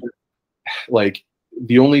 So like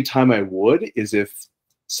the only time I would is if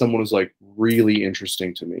someone was like really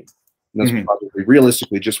interesting to me. And that's probably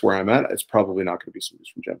realistically just where I'm at. It's probably not going to be somebody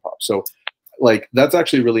from Gen Pop. So like, that's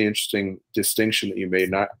actually a really interesting distinction that you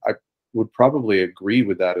made. And I would probably agree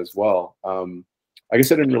with that as well. I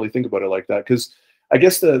guess I didn't really think about it like that, because I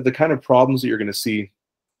guess the kind of problems that you're going to see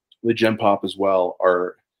with Gen Pop as well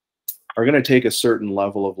are going to take a certain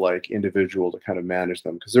level of like individual to kind of manage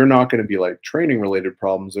them, because they're not going to be like training related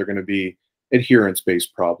problems. They're going to be adherence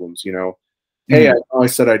based problems, you know. Hey, I know I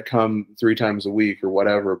said I'd come 3 times a week or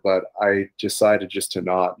whatever, but I decided just to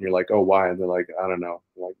not. And you're like, oh, why? And they're like, I don't know.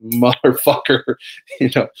 I'm like, motherfucker, you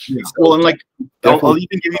know. Yeah. Well, and like, I'll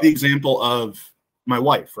even give you the example of my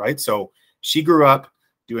wife, right? So she grew up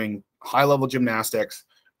doing high level gymnastics.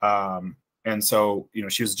 And so, you know,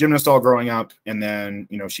 she was a gymnast all growing up. And then,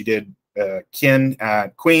 you know, she did kin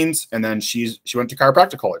at Queens, and then she went to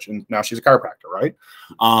chiropractic college, and now she's a chiropractor, right?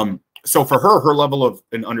 So for her level of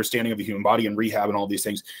an understanding of the human body and rehab and all these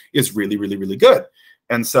things is really, really, really good.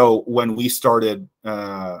 And so when we started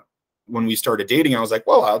dating, I was like,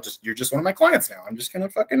 well, you're just one of my clients now. I'm just going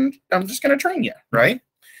to train you. Right.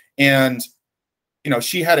 And, you know,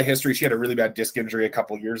 she had a history. She had a really bad disc injury a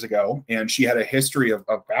couple of years ago, and she had a history of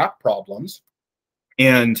back problems.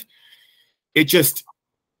 And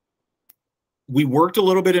we worked a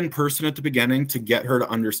little bit in person at the beginning to get her to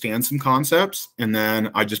understand some concepts. And then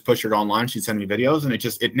I just pushed her online. She'd send me videos, and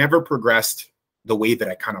it never progressed the way that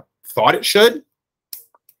I kind of thought it should.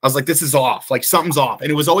 I was like, this is off, like something's off. And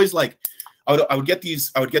it was always like, I would get these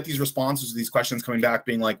responses to these questions coming back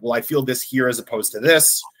being like, well, I feel this here as opposed to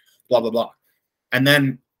this, blah, blah, blah. And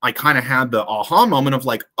then I kind of had the aha moment of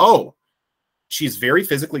like, oh, she's very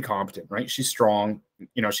physically competent, right? She's strong.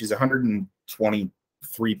 You know, she's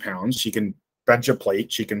 123 pounds. She can bench a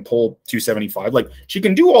plate. She can pull 275. Like, she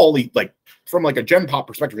can do all the, like, from like a Gen Pop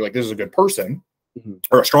perspective, you're like, this is a good person,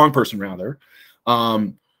 or a strong person rather.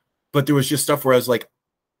 But there was just stuff where I was like,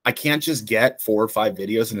 I can't just get 4 or 5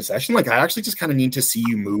 videos in a session. Like, I actually just kind of need to see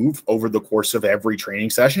you move over the course of every training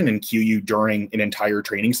session and cue you during an entire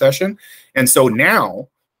training session. And so now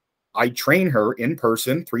I train her in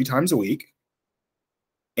person 3 times a week.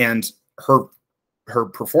 and her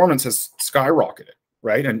performance has skyrocketed,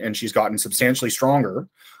 right? And she's gotten substantially stronger.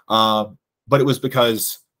 But it was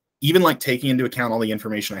because even like taking into account all the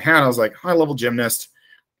information I had, I was like, high level gymnast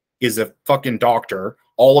is a fucking doctor,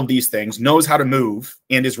 all of these things, knows how to move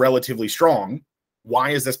and is relatively strong.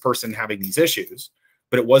 Why is this person having these issues?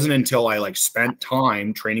 But it wasn't until I like spent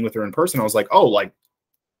time training with her in person, I was like, oh, like,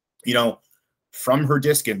 you know, from her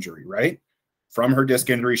disc injury, right? From her disc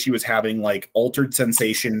injury, she was having like altered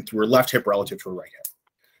sensation through her left hip relative to her right hip.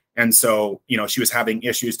 And so, you know, she was having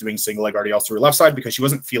issues doing single leg RDLs to her left side because she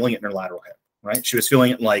wasn't feeling it in her lateral hip, right? She was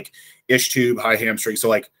feeling it in like ish tube, high hamstring. So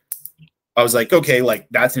like, I was like, okay, like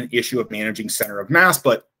that's an issue of managing center of mass.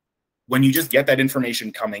 But when you just get that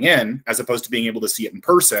information coming in, as opposed to being able to see it in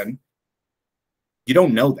person, you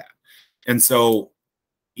don't know that. And so,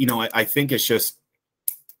 you know, I think it's just,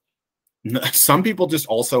 some people just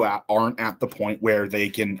also aren't at the point where they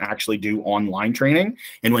can actually do online training.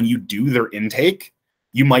 And when you do their intake,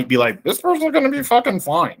 you might be like, this person's going to be fucking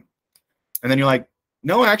fine. And then you're like,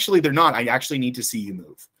 no, actually, they're not. I actually need to see you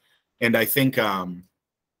move. And I think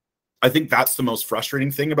that's the most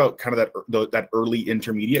frustrating thing about kind of that early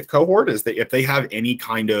intermediate cohort, is that if they have any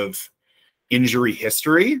kind of injury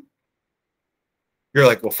history, you're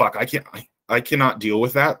like, well, fuck, I cannot deal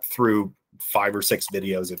with that through 5 or 6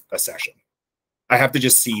 videos a session. I have to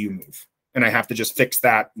just see you move, and I have to just fix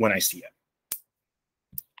that when I see it.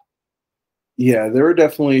 Yeah, I've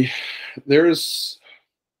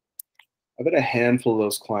had a handful of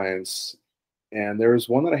those clients, and there was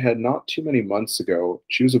one that I had not too many months ago.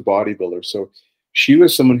 She was a bodybuilder. So she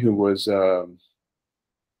was someone who was,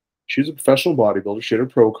 she was a professional bodybuilder. She had a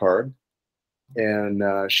pro card,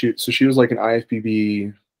 and she was like an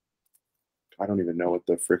IFBB, I don't even know what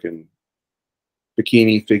the freaking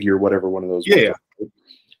bikini figure, whatever one of those. Yeah.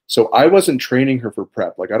 So I wasn't training her for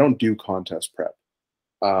prep. Like, I don't do contest prep.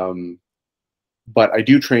 But I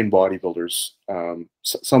do train bodybuilders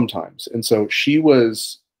sometimes. And so she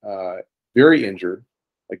was very injured,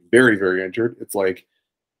 like very, very injured. It's like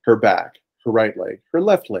her back, her right leg, her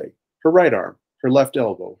left leg, her right arm, her left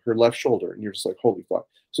elbow, her left shoulder. And you're just like, holy fuck.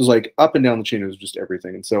 So it's like up and down the chain, it was just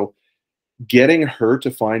everything. And so getting her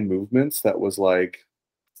to find movements that was like,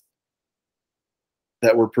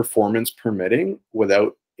 that were performance permitting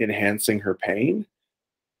without enhancing her pain,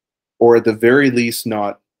 or at the very least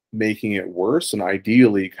not making it worse, and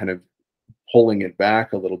ideally kind of pulling it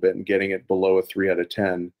back a little bit and getting it below a 3 out of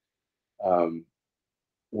 10,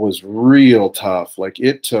 was real tough. Like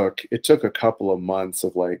it took a couple of months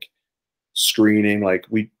of like screening. Like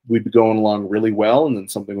we'd be going along really well, and then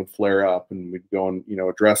something would flare up, and we'd go and, you know,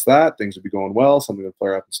 address that. Things would be going well, something would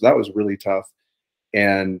flare up. So that was really tough.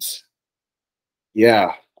 And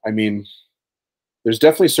yeah, I mean, there's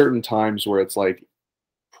definitely certain times where it's like,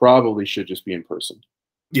 probably should just be in person.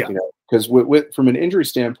 Yeah. You know, because from an injury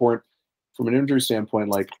standpoint,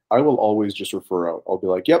 like I will always just refer out. I'll be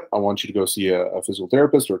like, yep, I want you to go see a physical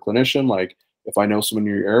therapist or a clinician. Like, if I know someone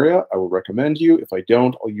in your area, I will recommend you. If I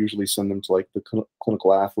don't, I'll usually send them to like the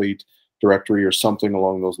clinical athlete directory or something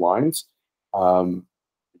along those lines.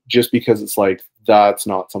 Just because it's like, that's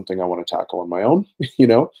not something I want to tackle on my own, you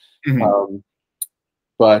know? Mm-hmm.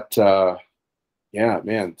 Yeah,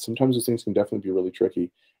 man, sometimes those things can definitely be really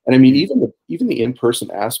tricky. And I mean, even the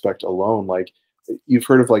in-person aspect alone, like, you've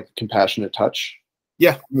heard of like compassionate touch.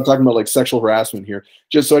 Yeah. We're talking about like sexual harassment here.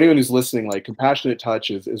 Just so anyone who's listening, like compassionate touch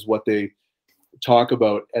is what they talk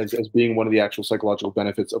about as being one of the actual psychological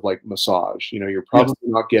benefits of like massage. You know, you're probably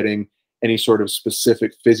not getting any sort of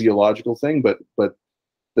specific physiological thing, but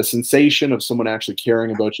the sensation of someone actually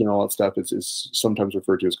caring about you and all that stuff is sometimes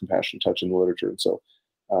referred to as compassionate touch in the literature. And so,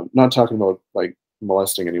 not talking about like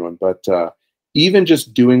molesting anyone, but even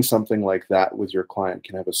just doing something like that with your client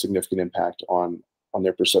can have a significant impact on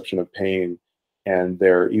their perception of pain and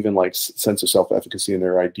their even like sense of self-efficacy and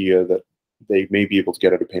their idea that they may be able to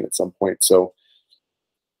get out of pain at some point. So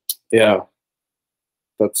yeah,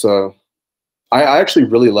 that's I actually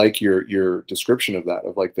really like your description of that,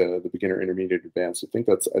 of like the beginner, intermediate, advanced. I think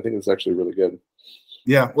that's actually really good.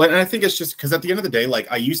 Yeah. Well, and I think it's just because at the end of the day, like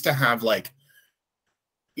I used to have like,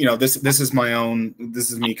 you know, this is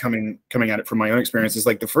me coming at it from my own experiences.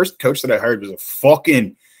 Like the first coach that I hired was a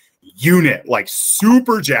fucking unit, like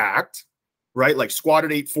super jacked, right? Like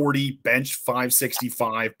squatted 840, bench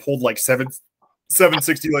 565, pulled like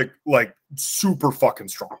 760, like super fucking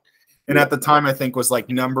strong. And at the time, I think was like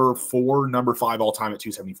number 4, number 5 all time at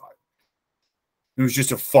 275. It was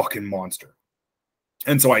just a fucking monster.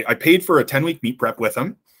 And so I paid for a 10-week meet prep with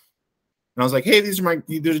him. And I was like, hey, these are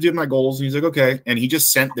my goals. And he's like, okay. And he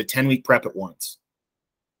just sent the 10-week prep at once.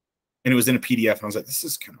 And it was in a PDF. And I was like, this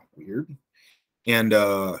is kind of weird. And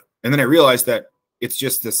then I realized that it's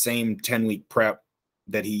just the same 10-week prep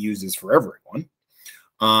that he uses for everyone.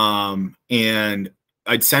 And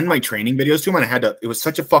I'd send my training videos to him, and it was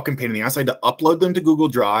such a fucking pain in the ass. I had to upload them to Google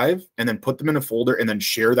Drive and then put them in a folder and then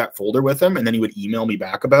share that folder with him. And then he would email me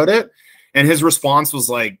back about it. And his response was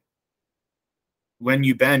like, when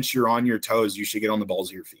you bench, you're on your toes. You should get on the balls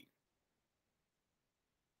of your feet.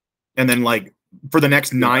 And then like for the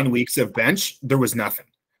next 9 weeks of bench, there was nothing.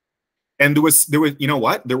 And there was, you know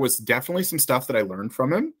what? There was definitely some stuff that I learned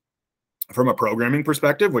from him from a programming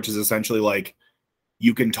perspective, which is essentially like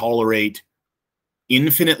you can tolerate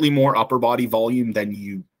infinitely more upper body volume than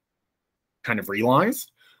you kind of realize.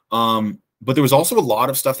 But there was also a lot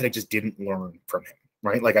of stuff that I just didn't learn from him,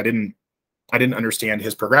 right? Like I didn't understand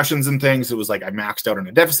his progressions and things. It was like I maxed out on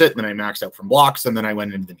a deficit, and then I maxed out from blocks, and then I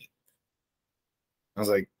went into the meet. I was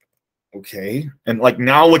like, okay. And like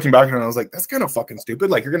now looking back on it, I was like, that's kind of fucking stupid.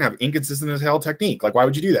 Like you're gonna have inconsistent as hell technique. Like why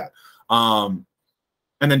would you do that?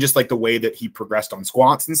 And then just like the way that he progressed on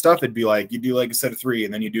squats and stuff, it'd be like you do like a set of 3,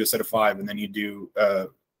 and then you do a set of 5, and then you do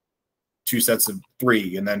 2 sets of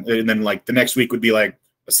 3, and then like the next week would be like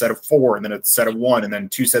a set of 4, and then a set of 1, and then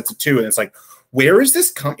 2 sets of 2, and it's like, where is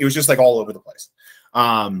this come? It was just like all over the place.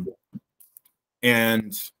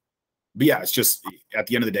 But yeah, it's just at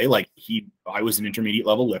the end of the day, like I was an intermediate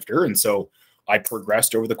level lifter, and so I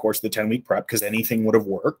progressed over the course of the 10-week prep because anything would have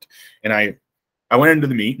worked. And I went into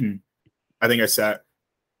the meet, and I think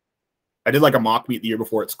I did like a mock meet the year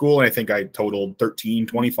before at school, and I think I totaled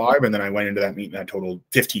 1325, and then I went into that meet and I totaled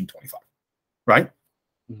 1525, right?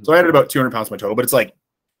 Mm-hmm. So I added about 200 pounds to my total, but it's like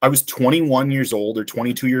I was 21 years old or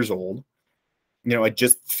 22 years old. You know, I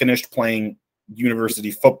just finished playing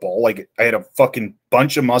university football. Like I had a fucking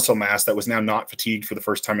bunch of muscle mass that was now not fatigued for the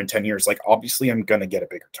first time in 10 years. Like obviously I'm going to get a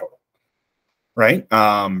bigger total. Right.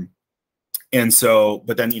 And so,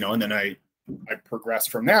 but then, you know, and then I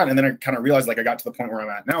progressed from that. And then I kind of realized like I got to the point where I'm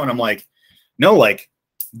at now, and I'm like, no, like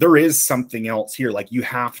there is something else here. Like you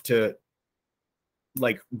have to,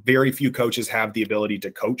 like very few coaches have the ability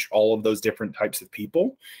to coach all of those different types of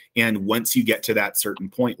people. And once you get to that certain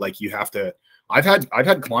point, like you have to, I've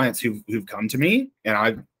had clients who've come to me, and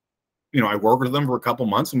I work with them for a couple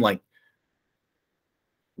months. I'm like,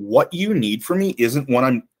 what you need from me isn't what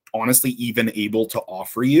I'm honestly even able to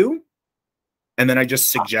offer you. And then I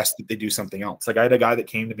just suggest that they do something else. Like I had a guy that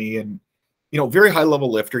came to me, and, you know, very high level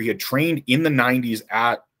lifter. He had trained in the 90s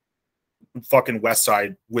at fucking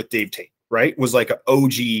Westside with Dave Tate, right? Was like an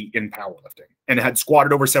OG in powerlifting, and had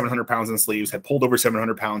squatted over 700 pounds in sleeves, had pulled over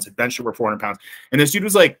 700 pounds, had benched over 400 pounds. And this dude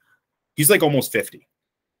was like, he's like almost 50,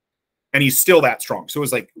 and he's still that strong. So it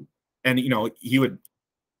was like, and you know,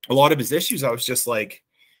 a lot of his issues, I was just like,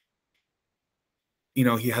 you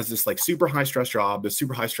know, he has this like super high stress job, this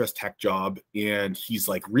super high stress tech job, and he's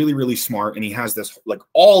like really, really smart. And he has this, like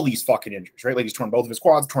all these fucking injuries, right? Like he's torn both of his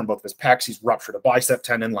quads, torn both of his pecs. He's ruptured a bicep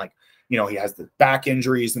tendon. Like, you know, he has the back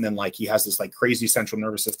injuries, and then like he has this like crazy central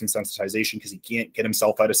nervous system sensitization because he can't get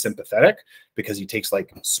himself out of sympathetic because he takes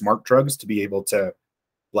like smart drugs to be able to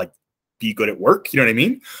like be good at work. You know what I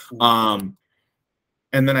mean?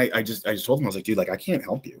 And then I just told him, I was like, dude, like, I can't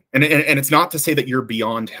help you. And it's not to say that you're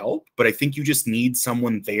beyond help, but I think you just need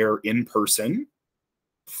someone there in person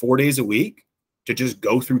 4 days a week to just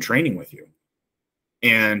go through training with you.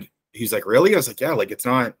 And he's like, really? I was like, yeah, like, it's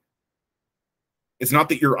not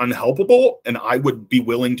that you're unhelpable. And I would be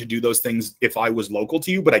willing to do those things if I was local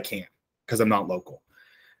to you, but I can't because I'm not local.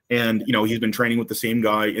 And, you know, he's been training with the same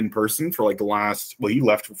guy in person for like he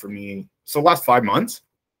left for me. So the last 5 months.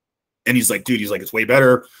 And he's like, dude, he's like, it's way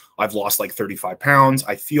better. I've lost like 35 pounds.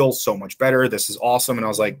 I feel so much better. This is awesome. And I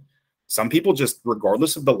was like, some people just,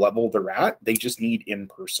 regardless of the level they're at, they just need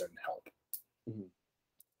in-person help. Mm-hmm.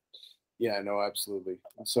 Yeah, no, absolutely.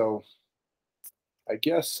 So I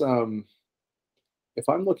guess if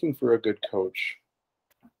I'm looking for a good coach,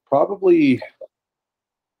 probably,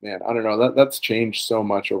 man, I don't know, that's changed so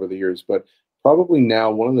much over the years, but probably now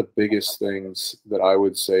one of the biggest things that I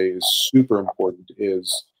would say is super important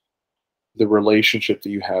is the relationship that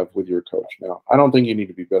you have with your coach. Now, I don't think you need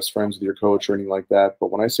to be best friends with your coach or anything like that, but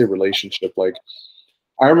when I say relationship, like,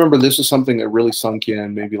 I remember this is something that really sunk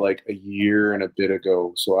in maybe like a year and a bit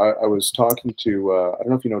ago. So I was talking to, I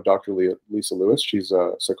don't know if you know Dr. Lisa Lewis. She's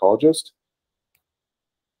a psychologist.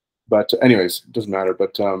 But anyways, it doesn't matter.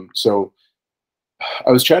 But so I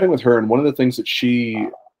was chatting with her, and one of the things that she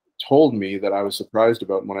told me that I was surprised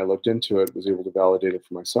about when I looked into it, was able to validate it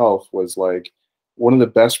for myself, was like, one of the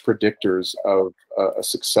best predictors of a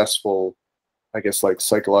successful, I guess, like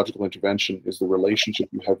psychological intervention is the relationship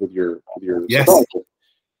you have with your yes. psychologist.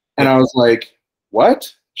 And I was like,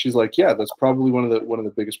 what? she's like, yeah, that's probably one of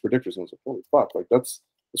the biggest predictors. And I was like, holy fuck, like that's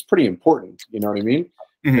pretty important. You know what I mean?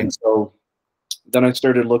 Mm-hmm. And so then I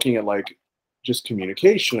started looking at like just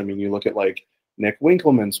communication. I mean, you look at like Nick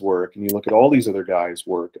Winkelman's work, and you look at all these other guys'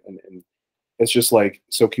 work, and it's just like,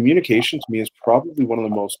 so communication to me is probably one of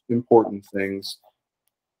the most important things,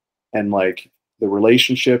 and like the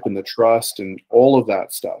relationship and the trust and all of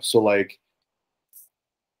that stuff. So like,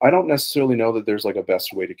 I don't necessarily know that there's like a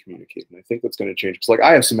best way to communicate. And I think that's going to change. Because like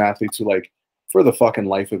I have some athletes who like, for the fucking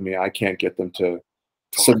life of me, I can't get them to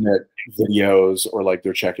submit videos or like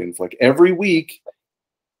their check-ins. Like every week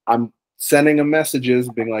I'm sending them messages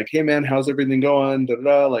being like, hey man, how's everything going? Da, da,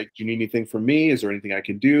 da. Like, do you need anything from me? Is there anything I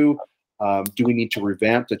can do? Do we need to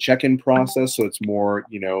revamp the check-in process so it's more,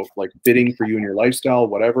 you know, like fitting for you and your lifestyle,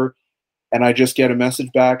 whatever? And I just get a message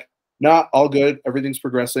back, nah, all good. Everything's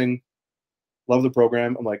progressing. Love the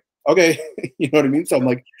program. I'm like, okay, you know what I mean? So I'm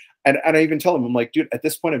like, and I even tell them, I'm like, dude, at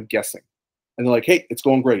this point I'm guessing. And they're like, hey, it's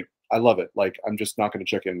going great. I love it. Like, I'm just not going to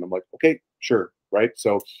check in. And I'm like, okay, sure. Right.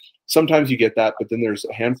 So sometimes you get that, but then there's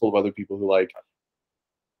a handful of other people who like,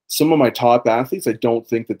 some of my top athletes, I don't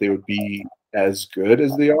think that they would be as good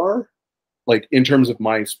as they are, like in terms of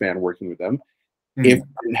my span working with them, if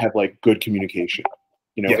I didn't have like good communication,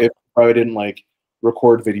 you know, if I didn't like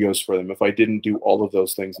record videos for them, if I didn't do all of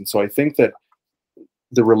those things. And so I think that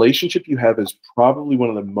the relationship you have is probably one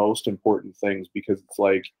of the most important things, because it's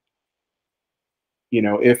like, you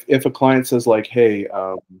know, if a client says like, hey,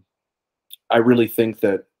 I really think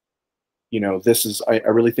that, you know, this is, I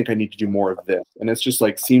really think I need to do more of this. And it's just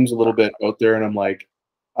like, seems a little bit out there. And I'm like,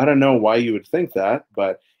 I don't know why you would think that,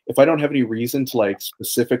 but if I don't have any reason to like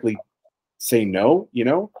specifically say no, you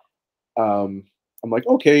know, I'm like,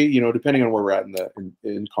 okay, you know, depending on where we're at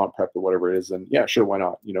in comp prep or whatever it is, then yeah, sure, why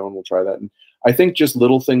not, you know, and we'll try that. And I think just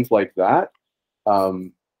little things like that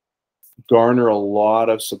garner a lot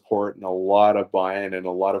of support and a lot of buy-in and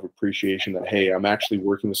a lot of appreciation that, hey, I'm actually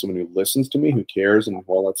working with someone who listens to me, who cares, and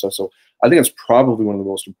all that stuff. So I think that's probably one of the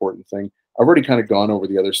most important things. I've already kind of gone over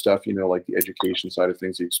the other stuff, you know, like the education side of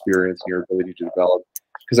things, the experience, and your ability to develop.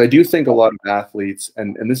 Because I do think a lot of athletes,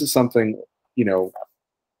 and this is something, you know,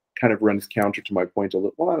 kind of runs counter to my point a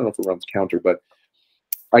little. Well, I don't know if it runs counter, but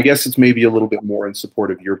I guess it's maybe a little bit more in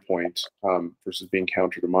support of your point versus being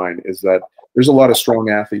counter to mine, is that there's a lot of strong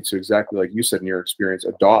athletes who, exactly like you said in your experience,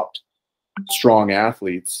 adopt strong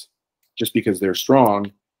athletes just because they're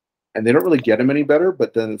strong, and they don't really get them any better.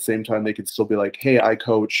 But then at the same time, they could still be like, hey, I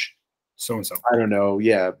coach so-and-so. I don't know,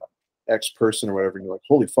 yeah, X person or whatever. And you're like,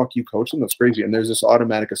 holy fuck, you coach them? That's crazy. And there's this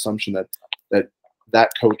automatic assumption that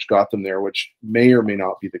coach got them there, which may or may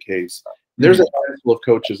not be the case. There's a handful of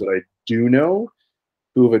coaches that I do know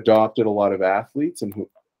who have adopted a lot of athletes and who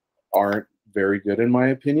aren't very good, in my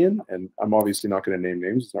opinion. And I'm obviously not going to name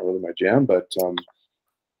names. It's not really my jam, but,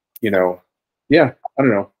 you know, yeah, I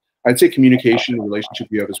don't know. I'd say communication and relationship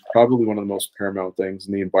you have is probably one of the most paramount things,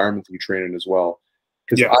 in the environment that you train in as well.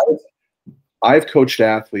 Because I've coached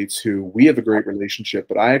athletes who we have a great relationship,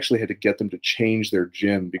 but I actually had to get them to change their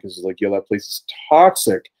gym because it's like, yo, that place is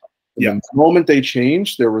toxic. And the moment they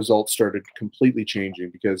changed, their results started completely changing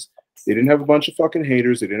because they didn't have a bunch of fucking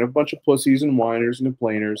haters. They didn't have a bunch of pussies and whiners and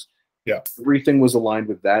complainers. Everything was aligned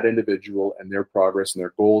with that individual and their progress and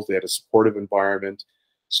their goals. They had a supportive environment.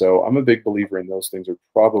 So I'm a big believer in those things are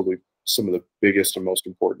probably some of the biggest and most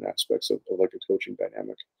important aspects of like a coaching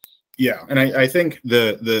dynamic. Yeah. And I think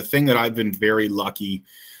the thing that I've been very lucky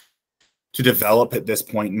to develop at this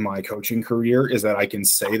point in my coaching career is that I can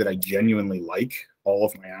say that I genuinely like all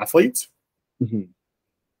of my athletes. And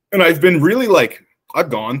I've been really like, I've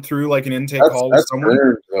gone through like an intake call with someone.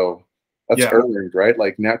 Earned, though. That's earned, right?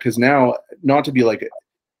 Like now, because now, not to be like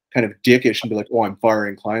kind of dickish and be like, oh, I'm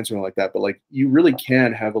firing clients or anything like that, but like you really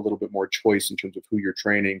can have a little bit more choice in terms of who you're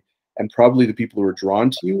training. And probably the people who are drawn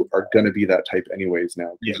to you are going to be that type anyways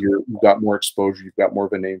now, because you've got more exposure, you've got more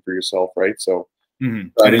of a name for yourself, right? So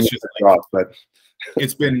and it's just like, but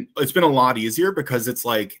it's been a lot easier because it's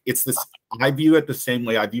like, it's this, I view it the same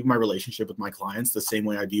way I view my relationship with my clients, the same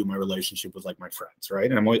way I view my relationship with like my friends, right?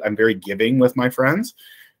 And I'm very giving with my friends.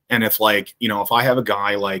 And if like, you know, if I have a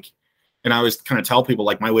guy like, and I always kind of tell people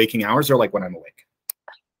like my waking hours are like when I'm awake.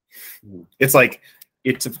 It's like,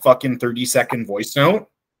 it's a fucking 30-second voice note.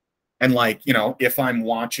 And like, you know, if I'm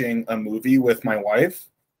watching a movie with my wife,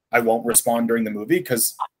 I won't respond during the movie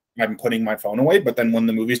because I'm putting my phone away. But then when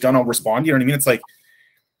the movie's done, I'll respond. You know what I mean? It's like,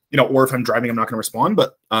 you know, or if I'm driving, I'm not going to respond.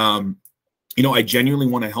 But, you know, I genuinely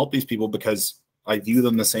want to help these people because I view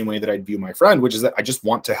them the same way that I'd view my friend, which is that I just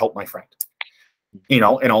want to help my friend. you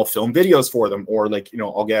know, and I'll film videos for them, or like, you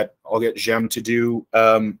know, I'll get Jem to do,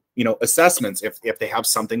 you know, assessments if they have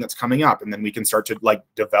something that's coming up, and then we can start to like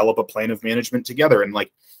develop a plan of management together. And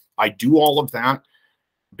like, I do all of that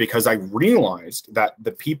because I realized that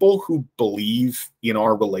the people who believe in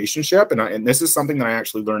our relationship, and this is something that I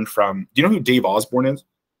actually learned from, do you know who Dave Osborne is?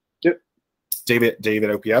 Yep.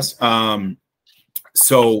 David OPS.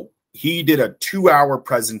 So he did a 2-hour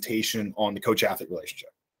presentation on the coach-athlete relationship.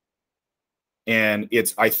 And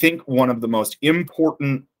it's, I think, one of the most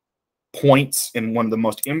important points and one of the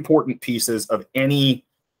most important pieces of any,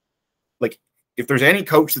 like, if there's any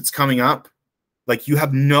coach that's coming up, like, you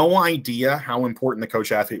have no idea how important the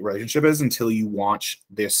coach-athlete relationship is until you watch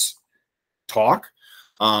this talk.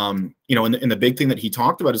 You know, and the big thing that he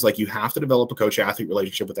talked about is like, you have to develop a coach-athlete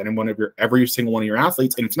relationship with every single one of your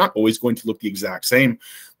athletes. And it's not always going to look the exact same,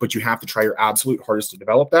 but you have to try your absolute hardest to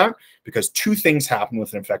develop that, because 2 things happen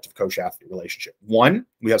with an effective coach-athlete relationship. 1,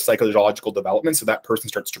 we have psychological development, so that person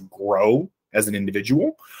starts to grow as an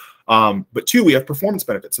individual. But 2, we have performance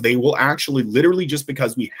benefits. So they will actually, literally, just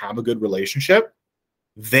because we have a good relationship,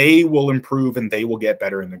 they will improve and they will get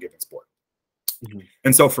better in their given sport. Mm-hmm.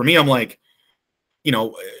 And so for me, I'm like, you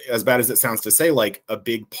know, as bad as it sounds to say, like, a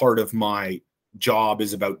big part of my job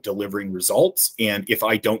is about delivering results. And if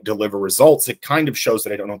I don't deliver results, it kind of shows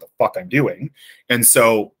that I don't know what the fuck I'm doing. And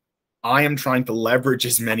so I am trying to leverage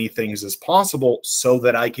as many things as possible so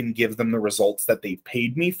that I can give them the results that they've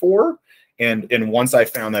paid me for. And once I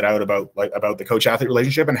found that out about the coach-athlete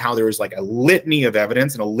relationship and how there was like a litany of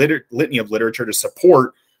evidence and a litany of literature to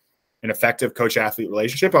support an effective coach-athlete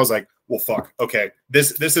relationship, I was like, well, fuck, okay,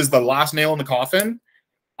 this is the last nail in the coffin.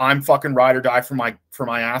 I'm fucking ride or die for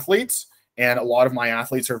my athletes, and a lot of my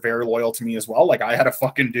athletes are very loyal to me as well. Like, I had a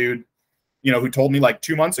fucking dude, you know, who told me like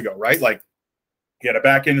 2 months ago, right? Like, he had a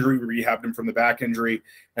back injury, rehabbed him from the back injury,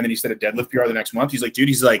 and then he set a deadlift PR the next month. He's like, dude,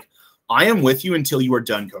 he's like, I am with you until you are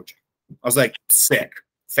done coaching. I was like, sick,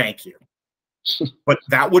 thank you. But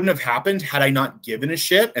that wouldn't have happened had I not given a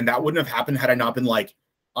shit, and that wouldn't have happened had I not been like,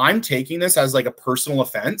 I'm taking this as like a personal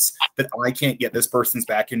offense that I can't get this person's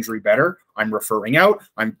back injury better. I'm referring out.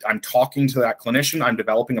 I'm talking to that clinician. I'm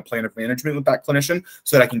developing a plan of management with that clinician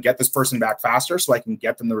so that I can get this person back faster, so I can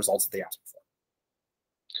get them the results that they asked for.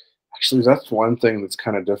 Actually, that's one thing that's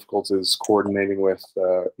kind of difficult, is coordinating with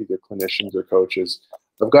either clinicians or coaches.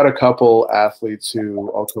 I've got a couple athletes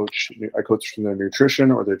who I coach from their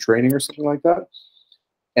nutrition or their training or something like that.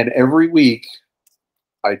 And every week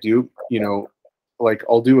I do, you know, like,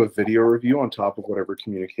 I'll do a video review on top of whatever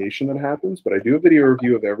communication that happens, but I do a video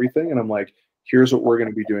review of everything. And I'm like, here's what we're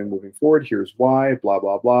going to be doing moving forward. Here's why, blah,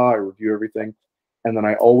 blah, blah. I review everything. And then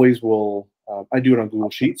I always will, I do it on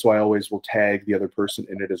Google Sheets. So I always will tag the other person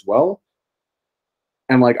in it as well.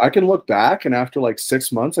 And like, I can look back, and after like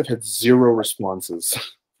 6 months, I've had 0 responses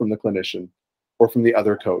from the clinician or from the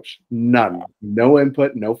other coach. None, no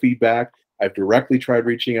input, no feedback. I've directly tried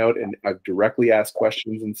reaching out, and I've directly asked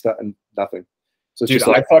questions and stuff, and nothing. So dude,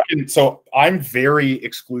 like, so I'm very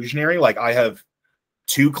exclusionary. Like, I have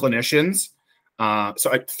 2 clinicians.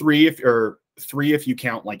 So 3 if you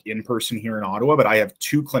count like in person here in Ottawa, but I have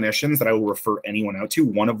 2 clinicians that I will refer anyone out to,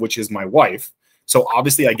 one of which is my wife. So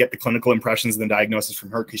obviously I get the clinical impressions and the diagnosis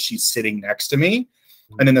from her because she's sitting next to me.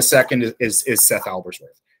 And then the second is Seth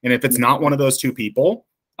Albersworth. And if it's not one of those 2 people,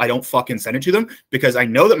 I don't fucking send it to them, because I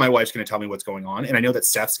know that my wife's going to tell me what's going on. And I know that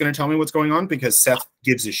Seth's going to tell me what's going on, because Seth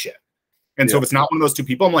gives a shit. And so if it's not one of those 2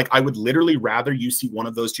 people, I'm like, I would literally rather you see one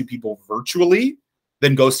of those 2 people virtually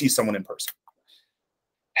than go see someone in person.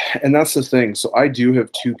 And that's the thing. So I do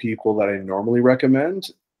have 2 people that I normally recommend.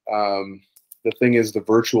 The thing is, the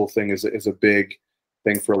virtual thing is a big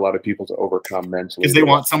thing for a lot of people to overcome mentally. Because they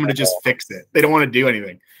want someone to just fix it. They don't want to do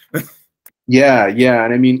anything. Yeah.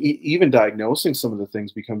 And I mean, even diagnosing some of the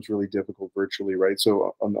things becomes really difficult virtually, right?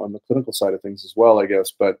 So on the clinical side of things as well, I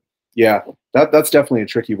guess. But yeah, that's definitely a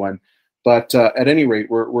tricky one. But at any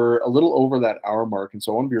rate, we're a little over that hour mark, and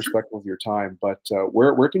so I want to be respectful of your time. But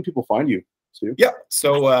where can people find you, Stu? Yeah,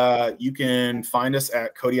 so you can find us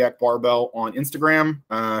at Kodiak Barbell on Instagram.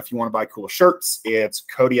 If you want to buy cool shirts, it's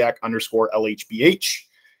Kodiak_LHBH. If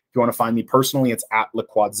you want to find me personally, it's at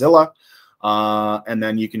LaQuadzilla. And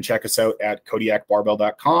then you can check us out at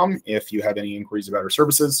KodiakBarbell.com if you have any inquiries about our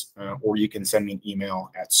services, or you can send me an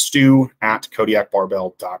email at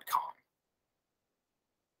stu@KodiakBarbell.com.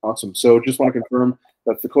 Awesome. So just want to confirm,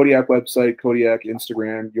 that's the Kodiak website, Kodiak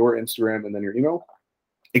Instagram, your Instagram, and then your email?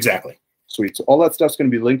 Exactly. Sweet. So all that stuff's going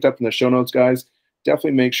to be linked up in the show notes, guys.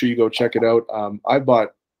 Definitely make sure you go check it out. I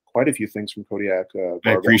bought quite a few things from Kodiak.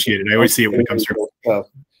 I appreciate it. I always see it when it comes through.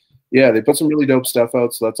 Yeah, they put some really dope stuff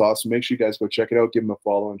out, so that's awesome. Make sure you guys go check it out, give them a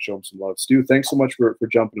follow, and show them some love. Stu, thanks so much for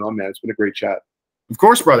jumping on, man. It's been a great chat. Of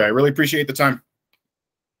course, brother. I really appreciate the time.